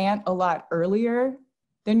to plant a lot earlier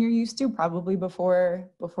than you're used to, probably before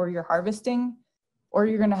you're harvesting, or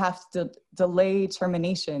you're going to have to delay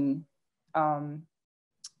termination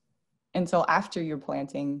until after you're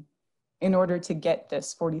planting in order to get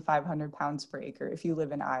this 4,500 pounds per acre if you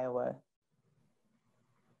live in Iowa.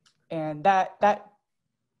 And that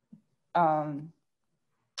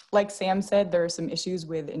like Sam said, there are some issues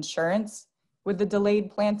with insurance with the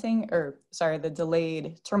delayed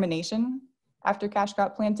termination after cash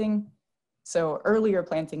crop planting. So earlier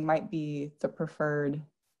planting might be the preferred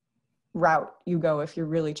route you go if you're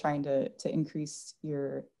really trying to increase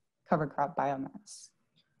your cover crop biomass.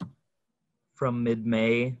 From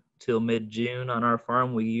mid-May till mid-June on our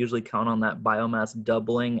farm, we usually count on that biomass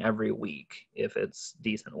doubling every week if it's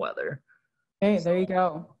decent weather. Okay, there you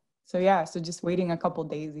go. So yeah, so just waiting a couple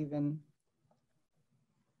days even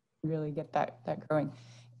really get that growing.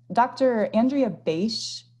 Dr. Andrea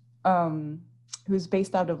Beisch, who's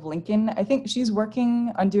based out of Lincoln, I think she's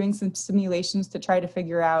working on doing some simulations to try to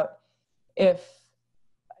figure out if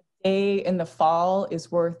a day in the fall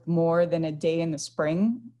is worth more than a day in the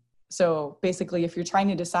spring. So basically, if you're trying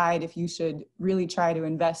to decide if you should really try to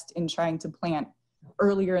invest in trying to plant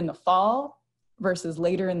earlier in the fall versus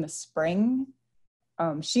later in the spring,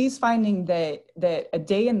 she's finding that a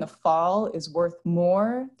day in the fall is worth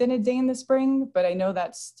more than a day in the spring, but I know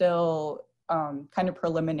that's still kind of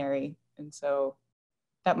preliminary. And so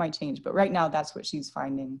that might change, but right now that's what she's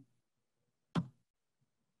finding.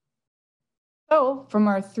 So from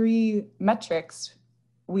our 3 metrics,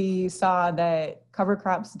 we saw that cover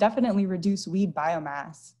crops definitely reduce weed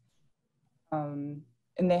biomass. And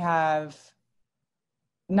they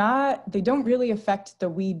don't really affect the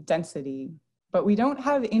weed density, but we don't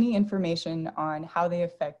have any information on how they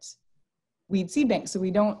affect weed seed banks. So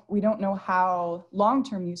we don't know how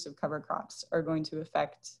long-term use of cover crops are going to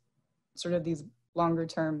affect sort of these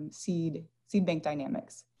longer-term seed bank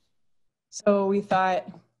dynamics. So we thought,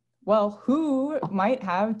 well, who might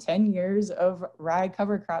have 10 years of rye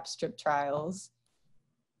cover crop strip trials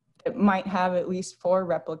that might have at least 4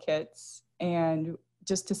 replicates? And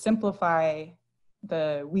just to simplify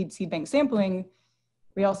the weed seed bank sampling,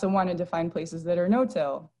 we also wanted to find places that are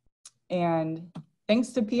no-till. And thanks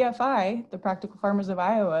to PFI, the Practical Farmers of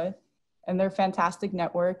Iowa, and their fantastic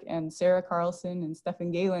network, and Sarah Carlson and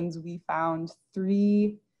Stefan Galens, we found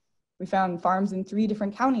farms in 3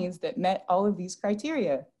 different counties that met all of these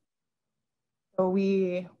criteria. So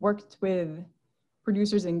we worked with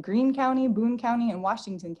producers in Greene County, Boone County, and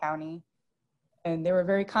Washington County, and they were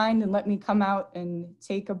very kind and let me come out and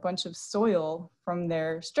take a bunch of soil from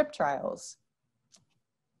their strip trials.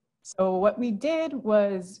 So what we did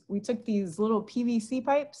was we took these little PVC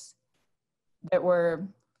pipes that were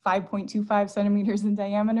 5.25 centimeters in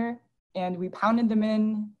diameter, and we pounded them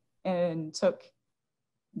in and took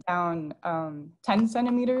down 10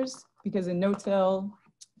 centimeters, because in no-till,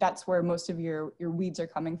 that's where most of your weeds are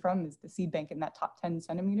coming from, is the seed bank in that top 10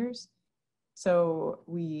 centimeters. So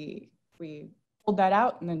we pulled that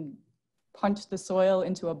out and then punched the soil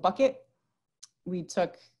into a bucket. We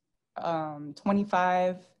took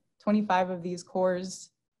 25 of these cores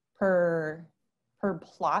per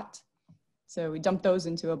plot. So we dumped those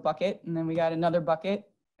into a bucket, and then we got another bucket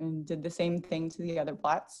and did the same thing to the other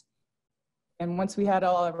plots. And once we had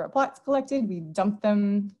all of our plots collected, we dumped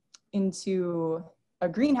them into a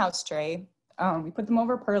greenhouse tray. We put them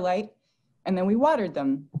over perlite, and then we watered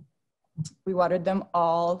them. We watered them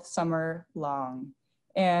all summer long.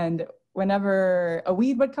 And whenever a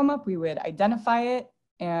weed would come up, we would identify it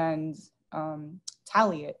and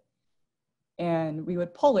tally it. And we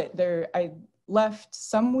would pull it. I left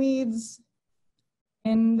some weeds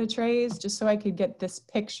in the trays just so I could get this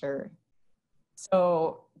picture.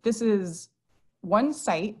 So this is one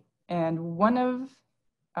site, and one of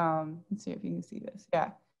let's see if you can see this.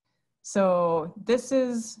 Yeah. So this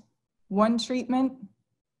is one treatment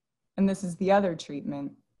and this is the other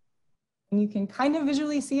treatment. And you can kind of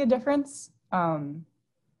visually see a difference.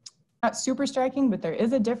 Not super striking, but there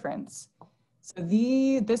is a difference. So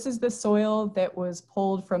this is the soil that was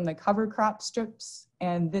pulled from the cover crop strips,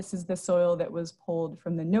 and this is the soil that was pulled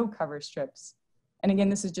from the no cover strips. And again,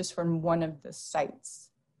 this is just from one of the sites.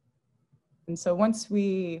 And so once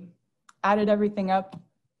we added everything up,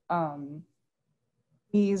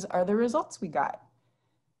 these are the results we got.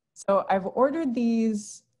 So I've ordered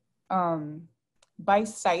these by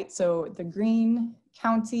site. So the Green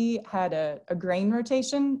County had a grain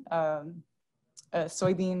rotation, a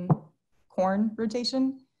soybean corn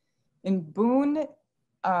rotation. In Boone,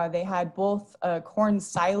 they had both a corn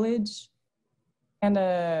silage and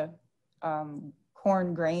a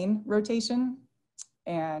corn grain rotation.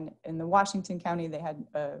 And in the Washington County, they had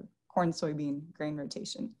a corn soybean grain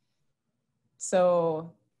rotation.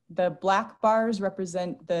 So the black bars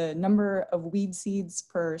represent the number of weed seeds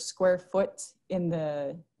per square foot in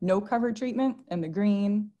the no cover treatment, and the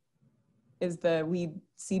green is the weed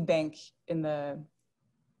seed bank in the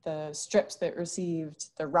strips that received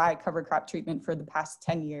the rye cover crop treatment for the past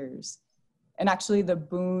 10 years. And actually the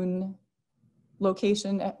Boone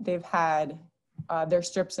location, they've had their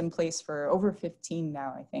strips in place for over 15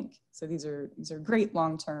 now, I think. So these are great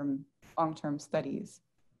long-term studies.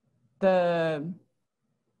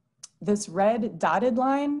 This red dotted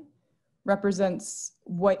line represents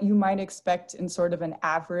what you might expect in sort of an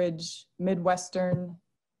average Midwestern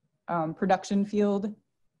production field.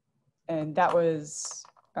 And that was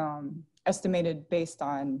estimated based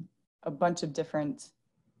on a bunch of different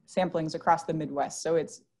samplings across the Midwest. So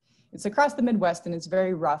it's across the Midwest and it's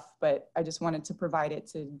very rough, but I just wanted to provide it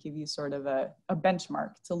to give you sort of a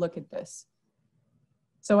benchmark to look at this.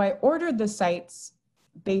 So I ordered the sites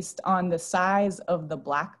based on the size of the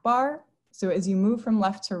black bar. So as you move from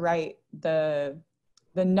left to right, the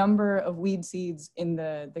number of weed seeds in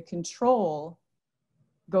the control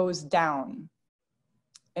goes down.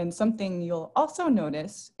 And something you'll also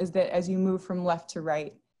notice is that as you move from left to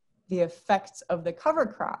right, the effect of the cover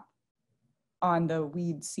crop on the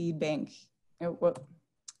weed seed bank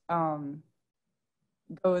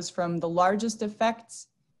goes from the largest effect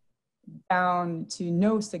down to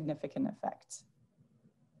no significant effect.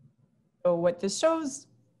 So what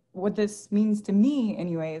this means to me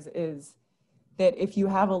anyways, is that if you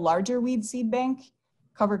have a larger weed seed bank,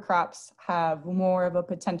 cover crops have more of a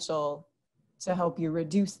potential to help you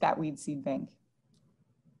reduce that weed seed bank.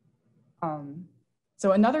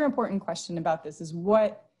 So another important question about this is,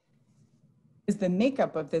 what is the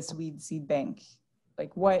makeup of this weed seed bank?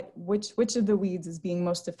 Like which of the weeds is being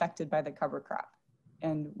most affected by the cover crop?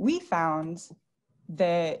 And we found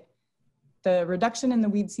that the reduction in the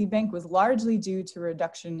weed seed bank was largely due to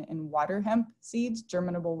reduction in water hemp seeds,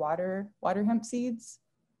 germinable water hemp seeds.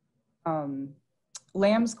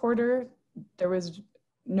 Lamb's quarter, there was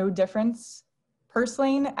no difference.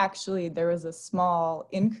 Purslane, actually, there was a small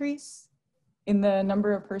increase in the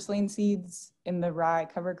number of purslane seeds in the rye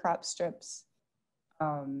cover crop strips.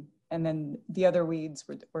 And then the other weeds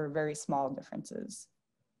were very small differences.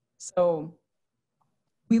 So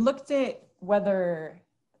we looked at whether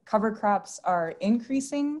cover crops are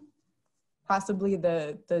increasing, possibly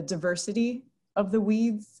the diversity of the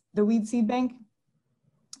weed seed bank.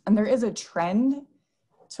 And there is a trend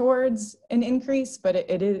towards an increase, but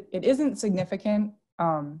it isn't significant.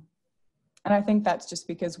 And I think that's just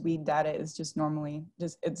because weed data is just normally,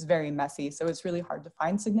 it's very messy. So it's really hard to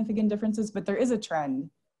find significant differences, but there is a trend.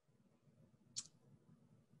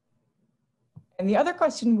 And the other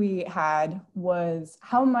question we had was,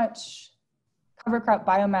 how much cover crop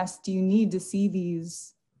biomass do you need to see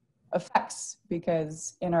these effects?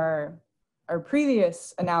 Because in our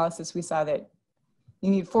previous analysis, we saw that you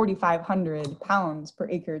need 4,500 pounds per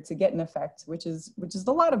acre to get an effect, which is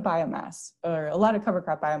a lot of biomass, or a lot of cover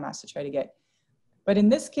crop biomass to try to get. But in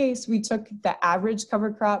this case, we took the average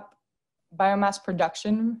cover crop biomass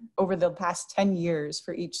production over the past 10 years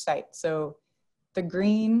for each site. So the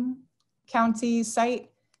Green County site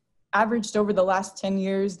averaged over the last 10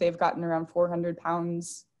 years, they've gotten around 400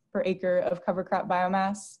 pounds per acre of cover crop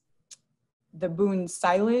biomass. The Boone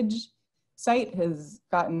silage site has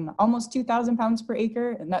gotten almost 2,000 pounds per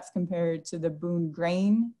acre, and that's compared to the Boone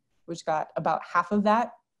grain, which got about half of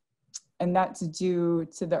that. And that's due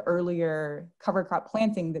to the earlier cover crop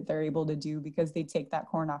planting that they're able to do because they take that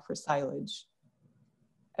corn off for silage.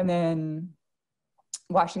 And then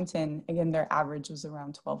Washington, again, their average was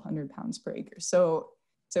around 1,200 pounds per acre. So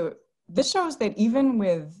this shows that even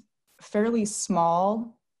with fairly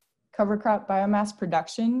small cover crop biomass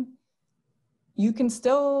production, you can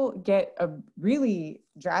still get a really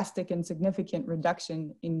drastic and significant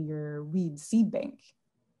reduction in your weed seed bank.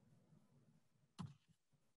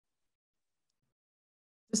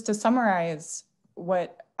 Just to summarize,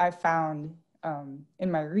 what I found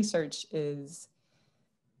in my research is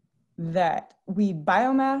that weed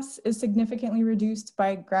biomass is significantly reduced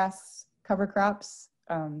by grass cover crops.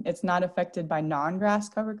 It's not affected by non-grass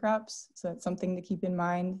cover crops, so that's something to keep in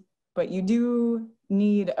mind. But you do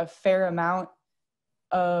need a fair amount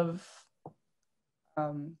of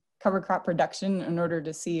cover crop production in order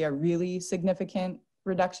to see a really significant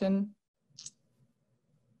reduction.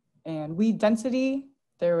 And weed density,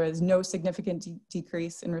 there was no significant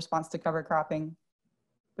decrease in response to cover cropping.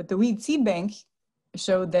 But the weed seed bank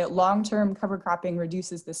showed that long-term cover cropping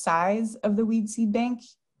reduces the size of the weed seed bank.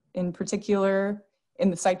 In particular, in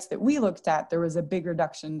the sites that we looked at, there was a big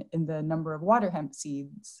reduction in the number of water hemp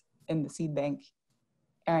seeds in the seed bank.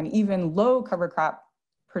 And even low cover crop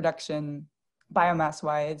production,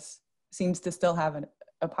 biomass-wise, seems to still have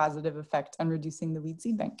a positive effect on reducing the weed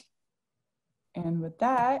seed bank. And with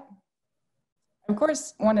that, I of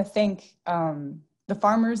course want to thank the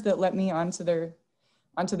farmers that let me onto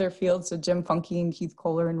their fields, so Jim Funky and Keith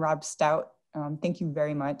Kohler and Rob Stout. Thank you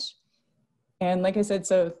very much. And like I said,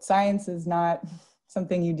 so science is not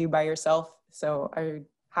something you do by yourself. So I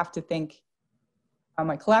have to thank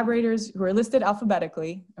my collaborators who are listed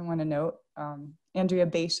alphabetically, I want to note. Andrea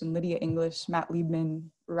Bache and Lydia English, Matt Liebman,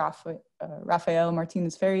 Rafael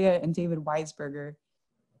Martinez-Feria, and David Weisberger.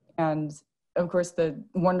 And of course, the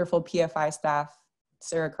wonderful PFI staff,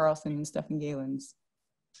 Sarah Carlson and Stefan Galens.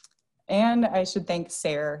 And I should thank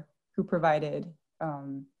Sarah, who provided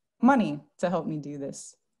money to help me do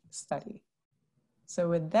this study. So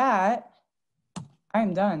with that,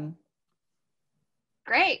 I'm done.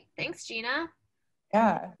 Great, thanks, Gina.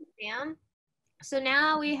 Yeah. Sam. So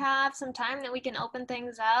now we have some time that we can open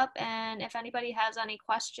things up, and if anybody has any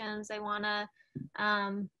questions, they want to,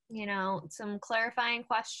 you know, some clarifying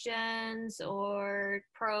questions or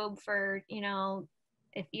probe for, you know,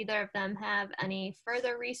 if either of them have any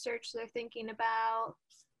further research they're thinking about,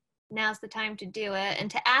 now's the time to do it. And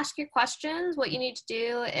to ask your questions, what you need to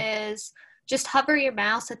do is just hover your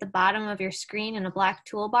mouse at the bottom of your screen and a black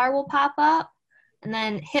toolbar will pop up, and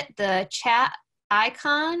then hit the chat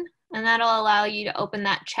icon, and that'll allow you to open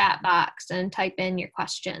that chat box and type in your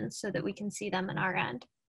questions so that we can see them on our end.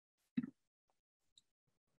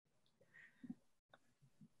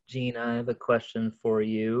 Gina, I have a question for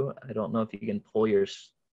you. I don't know if you can pull your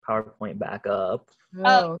PowerPoint back up.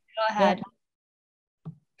 Oh, go ahead.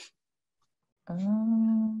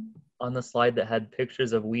 On the slide that had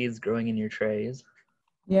pictures of weeds growing in your trays.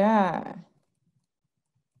 Yeah.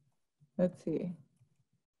 Let's see.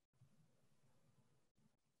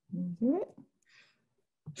 Do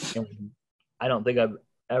it? I don't think I've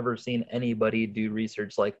ever seen anybody do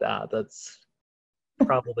research like that. That's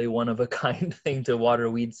probably one of a kind thing to water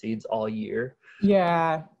weed seeds all year.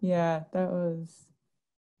 Yeah, that was.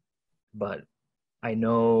 But I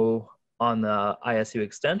know on the ISU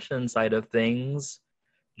extension side of things,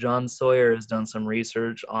 John Sawyer has done some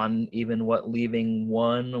research on even what leaving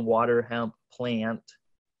one water hemp plant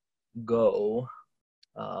go,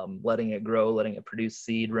 letting it grow, letting it produce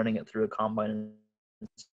seed, running it through a combine and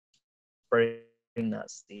spraying that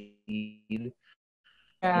seed.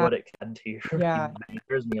 Yeah. What it can to your Yeah.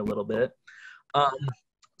 scares me a little bit.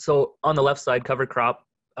 So on the left side, cover crop,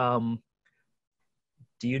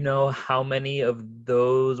 do you know how many of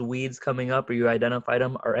those weeds coming up, or you identified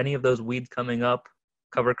them? Are any of those weeds coming up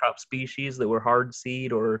cover crop species that were hard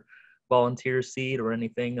seed or volunteer seed or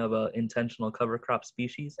anything of a intentional cover crop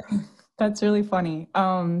species? That's really funny.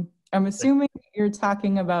 I'm assuming you're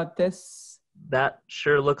talking about this. That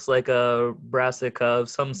sure looks like a brassica of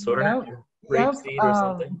some sort. Yep. Rapeseed or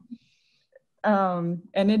something.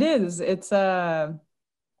 And it is. It's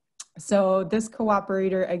so this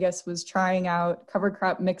cooperator, I guess, was trying out cover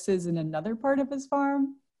crop mixes in another part of his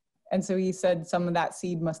farm. And so he said some of that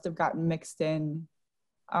seed must have gotten mixed in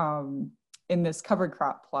this cover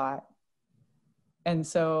crop plot. And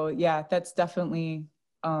so, yeah, that's definitely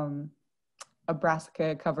a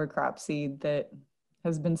brassica cover crop seed that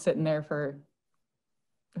has been sitting there for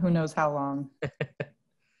who knows how long.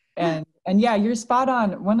 And yeah, you're spot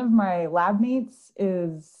on. One of my lab mates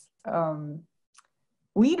is,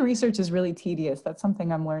 weed research is really tedious. That's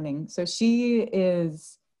something I'm learning. So she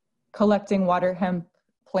is collecting water hemp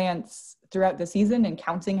plants throughout the season and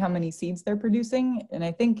counting how many seeds they're producing. And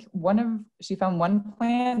I think she found one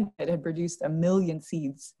plant that had produced 1 million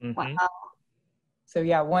seeds. Mm-hmm. Wow. So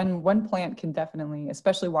yeah, one plant can definitely,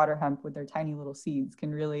 especially water hemp with their tiny little seeds,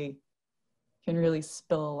 can really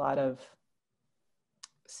spill a lot of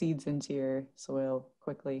seeds into your soil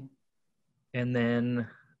quickly. And then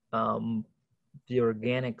the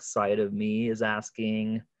organic side of me is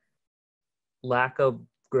asking, lack of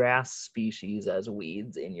grass species as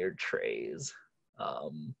weeds in your trays.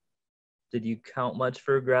 Did you count much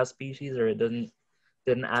for grass species, or it didn't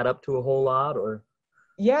add up to a whole lot, or?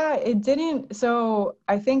 Yeah, it didn't. So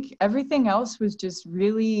I think everything else was just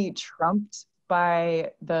really trumped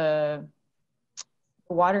by the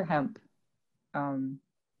water hemp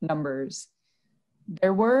numbers.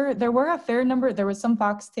 There were a fair number. There was some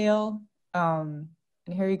foxtail and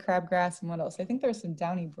hairy crabgrass and what else? I think there was some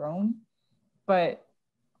downy brome, but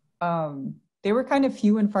they were kind of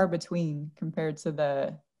few and far between compared to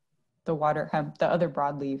the water hemp, the other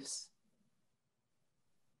broadleafs.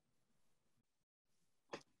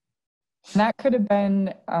 And that could have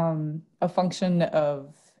been a function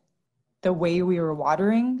of the way we were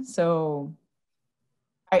watering. So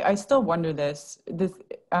I still wonder this.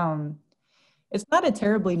 It's not a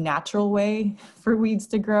terribly natural way for weeds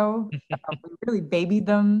to grow. We really babied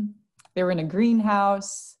them. They were in a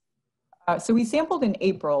greenhouse. So we sampled in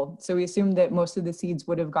April. So we assumed that most of the seeds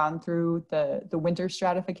would have gone through the winter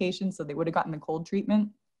stratification. So they would have gotten the cold treatment.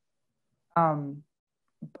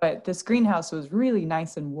 But this greenhouse was really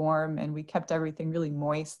nice and warm, and we kept everything really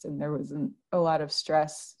moist, and there wasn't a lot of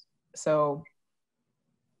stress. So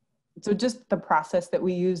just the process that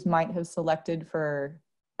we used might have selected for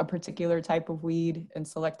a particular type of weed and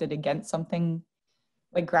selected against something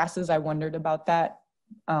like grasses. I wondered about that.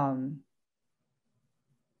 I'm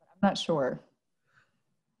not sure.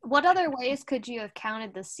 What other ways could you have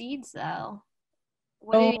counted the seeds, though?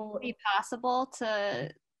 Would it be possible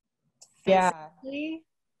to physically? Yeah,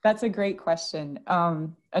 that's a great question.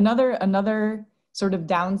 Another sort of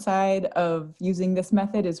downside of using this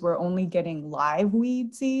method is we're only getting live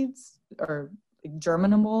weed seeds or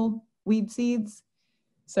germinable weed seeds.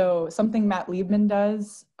 So something Matt Liebman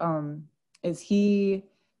does is he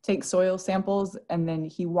takes soil samples and then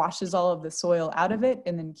he washes all of the soil out of it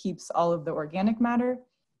and then keeps all of the organic matter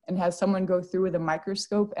and has someone go through with a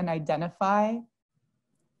microscope and identify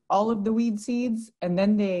all of the weed seeds. And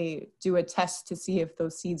then they do a test to see if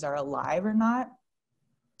those seeds are alive or not.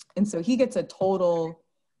 And so he gets a total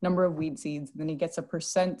number of weed seeds, and then he gets a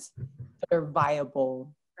percent that are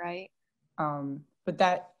viable. Right. But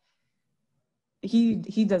that he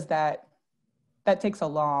does that. That takes a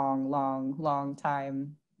long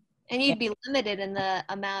time. And you'd be limited in the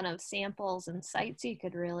amount of samples and sites you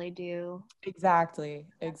could really do. Exactly.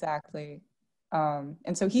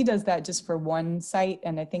 And so he does that just for one site,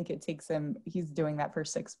 and I think it takes him, he's doing that for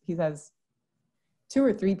he has 2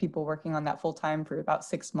 or 3 people working on that full time for about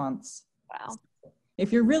 6 months. Wow.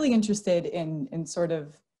 If you're really interested in sort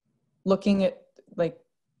of looking at like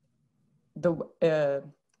the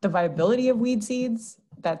viability of weed seeds,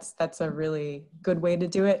 that's a really good way to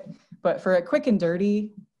do it. But for a quick and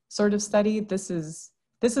dirty sort of study, this is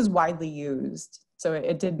widely used. So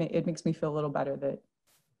it makes me feel a little better that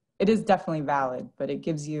it is definitely valid, but it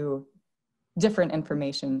gives you different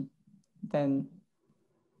information than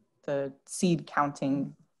the seed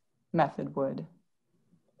counting method would.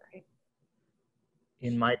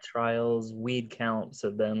 In my trials, weed counts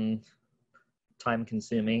have been time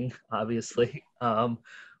consuming, obviously.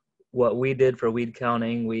 What we did for weed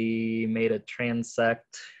counting, we made a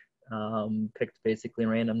transect, picked basically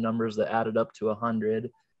random numbers that added up to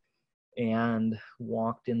 100 and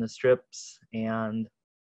walked in the strips. And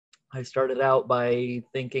I started out by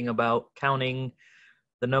thinking about counting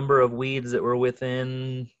the number of weeds that were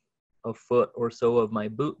within a foot or so of my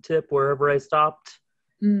boot tip wherever I stopped.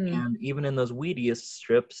 And even in those weediest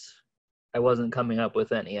strips, I wasn't coming up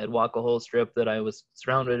with any. I'd walk a whole strip that I was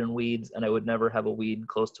surrounded in weeds, and I would never have a weed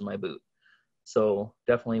close to my boot. So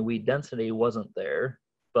definitely weed density wasn't there,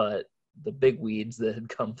 but the big weeds that had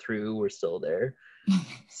come through were still there.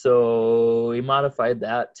 So we modified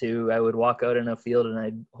that to, I would walk out in a field and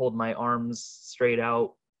I'd hold my arms straight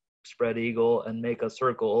out, spread eagle, and make a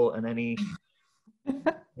circle, and any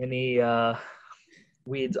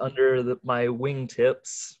weeds under my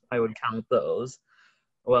wingtips, I would count those.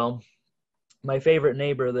 Well, my favorite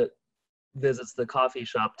neighbor that visits the coffee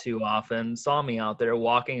shop too often saw me out there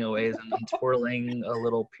walking away and then twirling a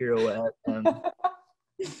little pirouette. And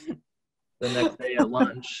the next day at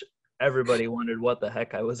lunch, everybody wondered what the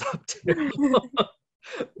heck I was up to.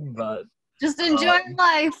 But just enjoy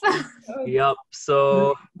life. Yep.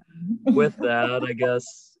 So with that, I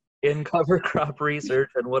guess in cover crop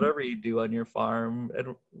research and whatever you do on your farm,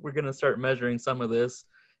 and we're going to start measuring some of this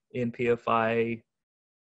in PFI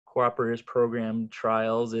cooperators program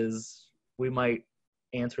trials is we might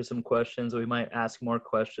answer some questions, we might ask more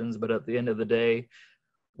questions, but at the end of the day,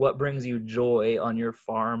 what brings you joy on your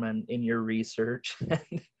farm and in your research?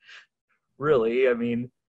 And really, I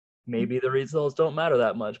mean, maybe the results don't matter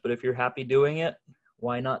that much, but if you're happy doing it,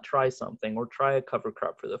 why not try something, or try a cover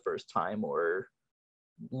crop for the first time, or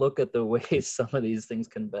look at the ways some of these things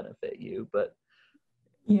can benefit you. But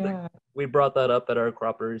Yeah. we brought that up at our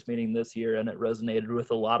cooperators meeting this year, and it resonated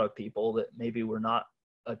with a lot of people that maybe we're not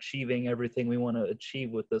achieving everything we want to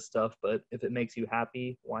achieve with this stuff, but if it makes you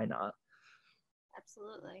happy, why not?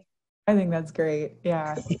 Absolutely. I think that's great.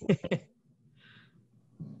 Yeah.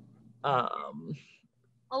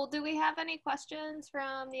 Oh, do we have any questions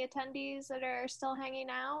from the attendees that are still hanging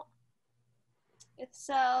out? If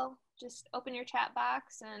so, just open your chat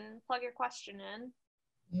box and plug your question in.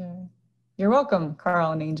 Yeah. You're welcome,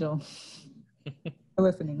 Carl and Angel, for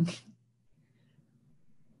listening.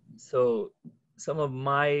 So some of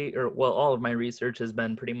my, all of my research has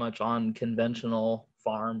been pretty much on conventional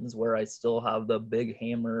farms where I still have the big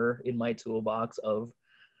hammer in my toolbox of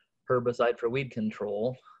herbicide for weed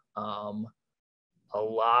control. A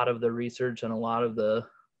lot of the research and a lot of the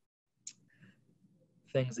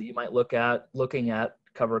things that you might looking at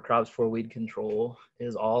cover crops for weed control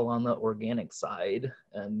is all on the organic side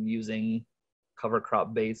and using cover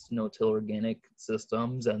crop based no-till organic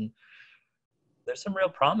systems. And there's some real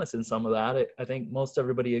promise in some of that. I think most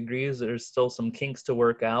everybody agrees there's still some kinks to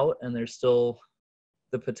work out, and there's still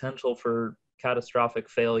the potential for catastrophic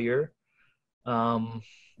failure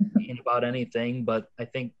in about anything. But I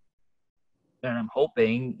think, and I'm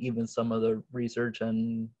hoping, even some of the research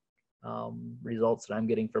and results that I'm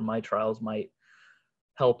getting from my trials might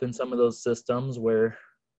help in some of those systems where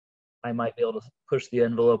I might be able to push the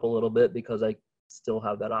envelope a little bit because I still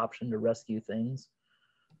have that option to rescue things.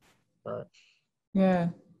 But yeah.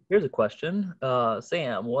 Here's a question.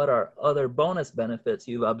 Sam, what are other bonus benefits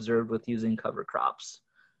you've observed with using cover crops?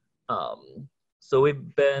 So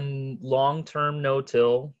we've been long-term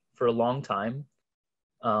no-till for a long time.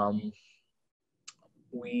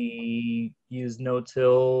 We used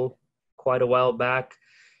no-till quite a while back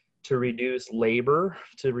to reduce labor,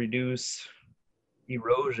 to reduce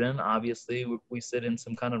erosion. Obviously, we sit in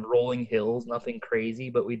some kind of rolling hills, nothing crazy,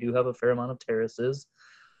 but we do have a fair amount of terraces.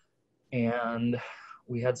 And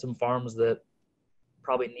we had some farms that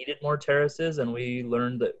probably needed more terraces, and we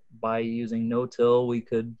learned that by using no-till, we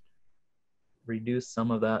could reduce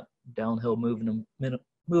some of that downhill movement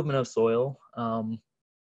of soil.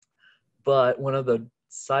 But one of the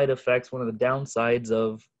side effects, one of the downsides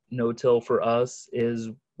of no-till for us is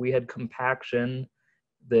we had compaction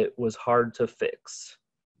that was hard to fix.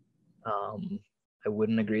 I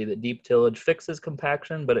wouldn't agree that deep tillage fixes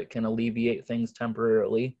compaction, but it can alleviate things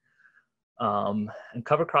temporarily. And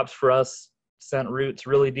cover crops for us sent roots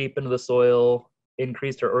really deep into the soil,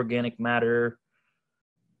 increased our organic matter,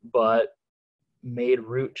 but made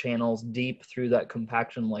root channels deep through that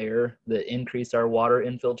compaction layer that increased our water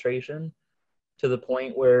infiltration to the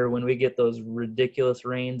point where when we get those ridiculous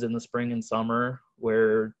rains in the spring and summer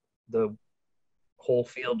where the whole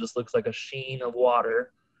field just looks like a sheen of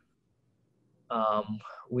water,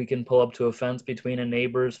 we can pull up to a fence between a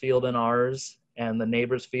neighbor's field and ours, and the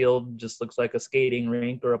neighbor's field just looks like a skating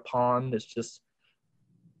rink or a pond. It's just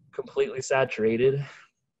completely saturated.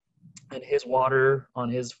 And his water on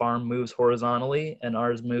his farm moves horizontally, and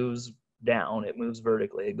ours moves down. It moves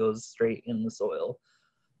vertically. It goes straight in the soil.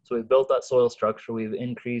 So we've built that soil structure. We've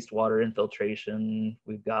increased water infiltration.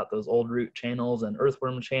 We've got those old root channels and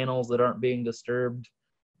earthworm channels that aren't being disturbed.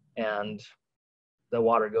 And the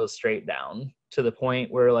water goes straight down to the point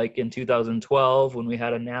where, like in 2012, when we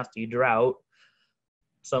had a nasty drought,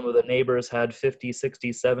 some of the neighbors had 50,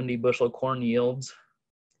 60, 70 bushel corn yields,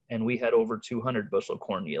 and we had over 200 bushel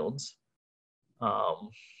corn yields.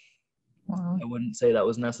 Wow. I wouldn't say that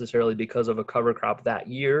was necessarily because of a cover crop that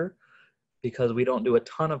year, because we don't do a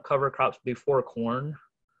ton of cover crops before corn.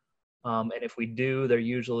 And if we do, they're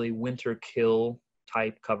usually winter kill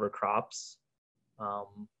type cover crops,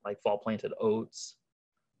 like fall planted oats.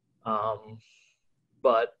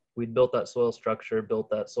 But we built that soil structure, built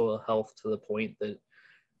that soil health to the point that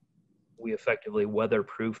we effectively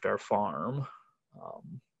weatherproofed our farm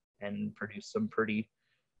and produced some pretty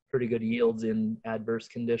good yields in adverse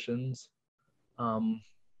conditions.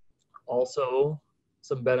 Also,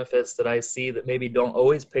 some benefits that I see that maybe don't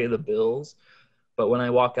always pay the bills, but when I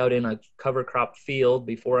walk out in a cover crop field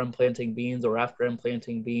before I'm planting beans or after I'm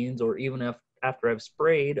planting beans, or even after I've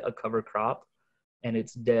sprayed a cover crop and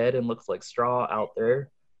it's dead and looks like straw out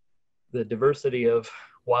there, the diversity of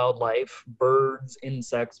wildlife, birds,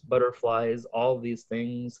 insects, butterflies, all of these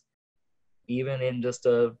things, even in just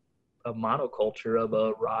a monoculture of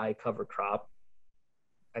a rye cover crop.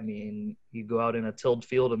 I mean, you go out in a tilled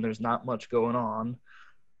field and there's not much going on.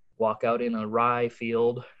 Walk out in a rye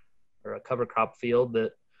field or a cover crop field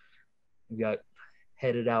that you got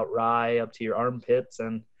headed out rye up to your armpits,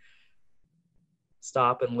 and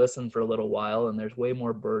stop and listen for a little while, and there's way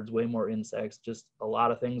more birds, way more insects, just a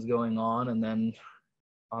lot of things going on. And then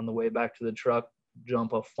on the way back to the truck,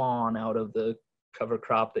 jump a fawn out of the cover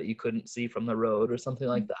crop that you couldn't see from the road or something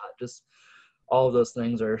like that. Just all of those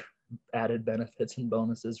things are added benefits and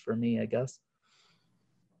bonuses for me, I guess.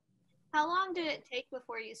 How long did it take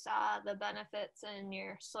before you saw the benefits in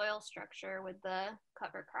your soil structure with the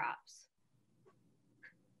cover crops?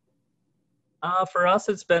 For us,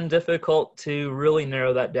 it's been difficult to really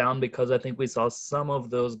narrow that down because I think we saw some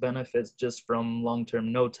of those benefits just from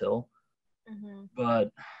long-term no-till. Mm-hmm.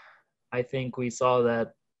 But I think we saw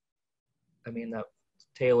that, I mean, that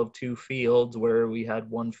tale of two fields where we had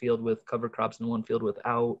one field with cover crops and one field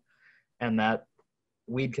without, and that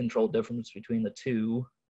weed control difference between the two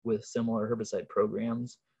with similar herbicide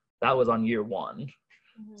programs, that was on year one.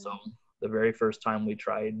 Mm-hmm. So the very first time we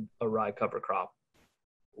tried a rye cover crop,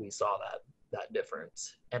 we saw that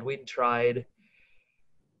difference. And we tried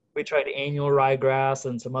annual ryegrass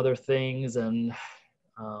and some other things, and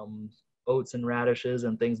oats and radishes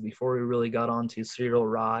and things before we really got onto cereal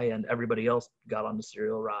rye, and everybody else got onto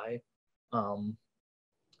cereal rye. And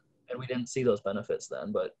we didn't see those benefits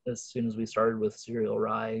then, but as soon as we started with cereal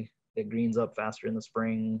rye, it greens up faster in the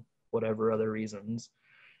spring, whatever other reasons,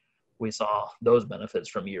 we saw those benefits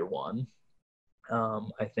from year one.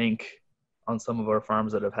 I think on some of our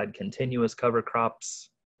farms that have had continuous cover crops,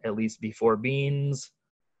 at least before beans,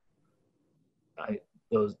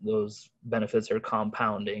 those benefits are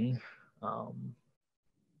compounding.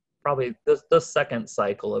 Probably the second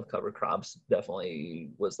cycle of cover crops definitely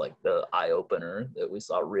was like the eye opener that we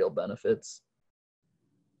saw real benefits.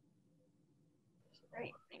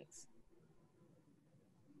 Great, thanks.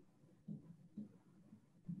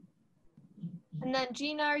 And then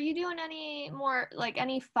Gina, are you doing any more, like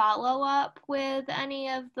any follow-up with any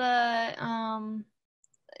of the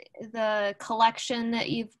collection that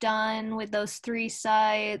you've done with those 3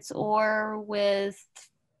 sites, or with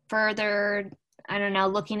further, I don't know,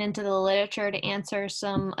 looking into the literature to answer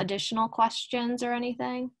some additional questions or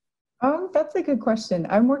anything? That's a good question.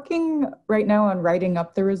 I'm working right now on writing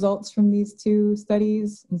up the results from these 2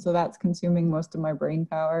 studies, and so that's consuming most of my brain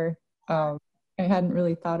power. I hadn't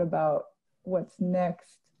really thought about what's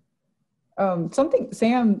next. Something,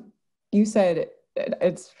 Sam, you said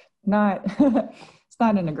it's not it's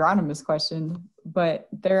not an agronomist question, but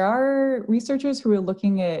there are researchers who are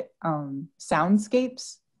looking at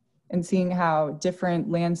soundscapes and seeing how different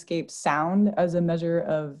landscapes sound as a measure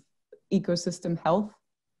of ecosystem health.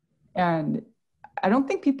 And I don't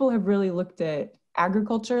think people have really looked at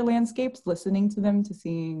agriculture landscapes, listening to them, to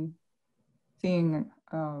seeing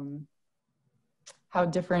how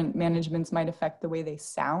different managements might affect the way they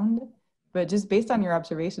sound. But just based on your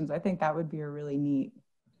observations, I think that would be a really neat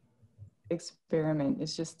experiment,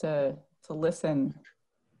 is just to listen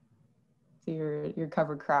to your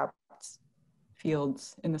cover crops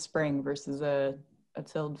fields in the spring versus a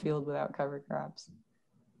tilled field without cover crops.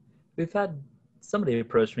 We've had somebody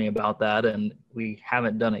approach me about that, and we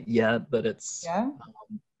haven't done it yet, but it's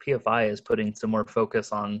PFI is putting some more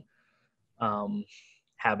focus on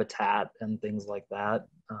habitat and things like that.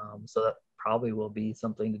 So that probably will be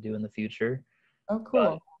something to do in the future. Oh, cool.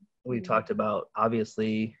 But we talked about,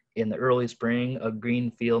 obviously, in the early spring, a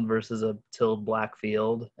green field versus a tilled black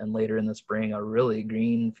field, and later in the spring, a really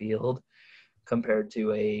green field compared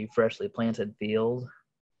to a freshly planted field.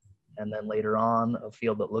 And then later on, a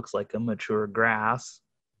field that looks like a mature grass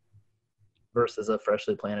versus a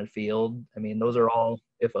freshly planted field. I mean, those are all,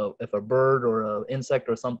 if a bird or an insect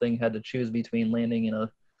or something had to choose between landing in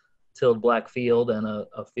a tilled black field and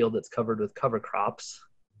a field that's covered with cover crops,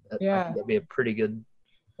 I think that'd be a pretty good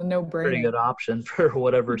option for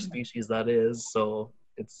whatever species that is. So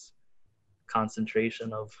it's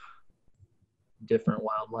concentration of different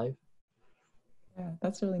wildlife. Yeah,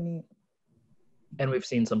 that's really neat. And we've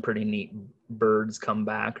seen some pretty neat birds come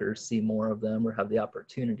back, or see more of them, or have the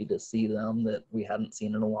opportunity to see them that we hadn't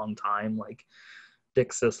seen in a long time, like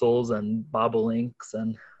dick thistles and bobolinks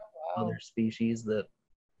and other species that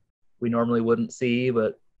we normally wouldn't see.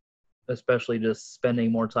 But especially just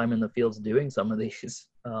spending more time in the fields doing some of these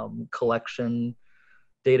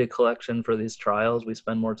data collection for these trials, we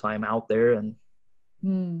spend more time out there and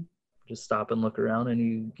just stop and look around, and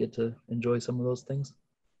you get to enjoy some of those things.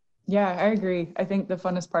 Yeah, I agree. I think the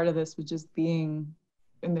funnest part of this was just being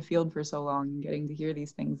in the field for so long and getting to hear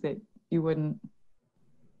these things that you wouldn't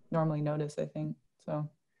normally notice, I think. So,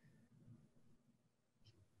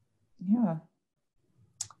 yeah.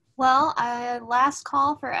 Well, last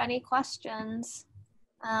call for any questions.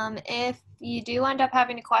 If you do end up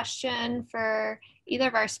having a question for either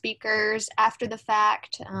of our speakers after the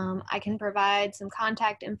fact, I can provide some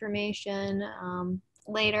contact information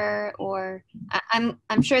later, or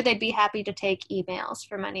I'm sure they'd be happy to take emails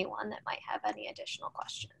from anyone that might have any additional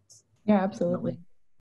questions. Yeah, absolutely.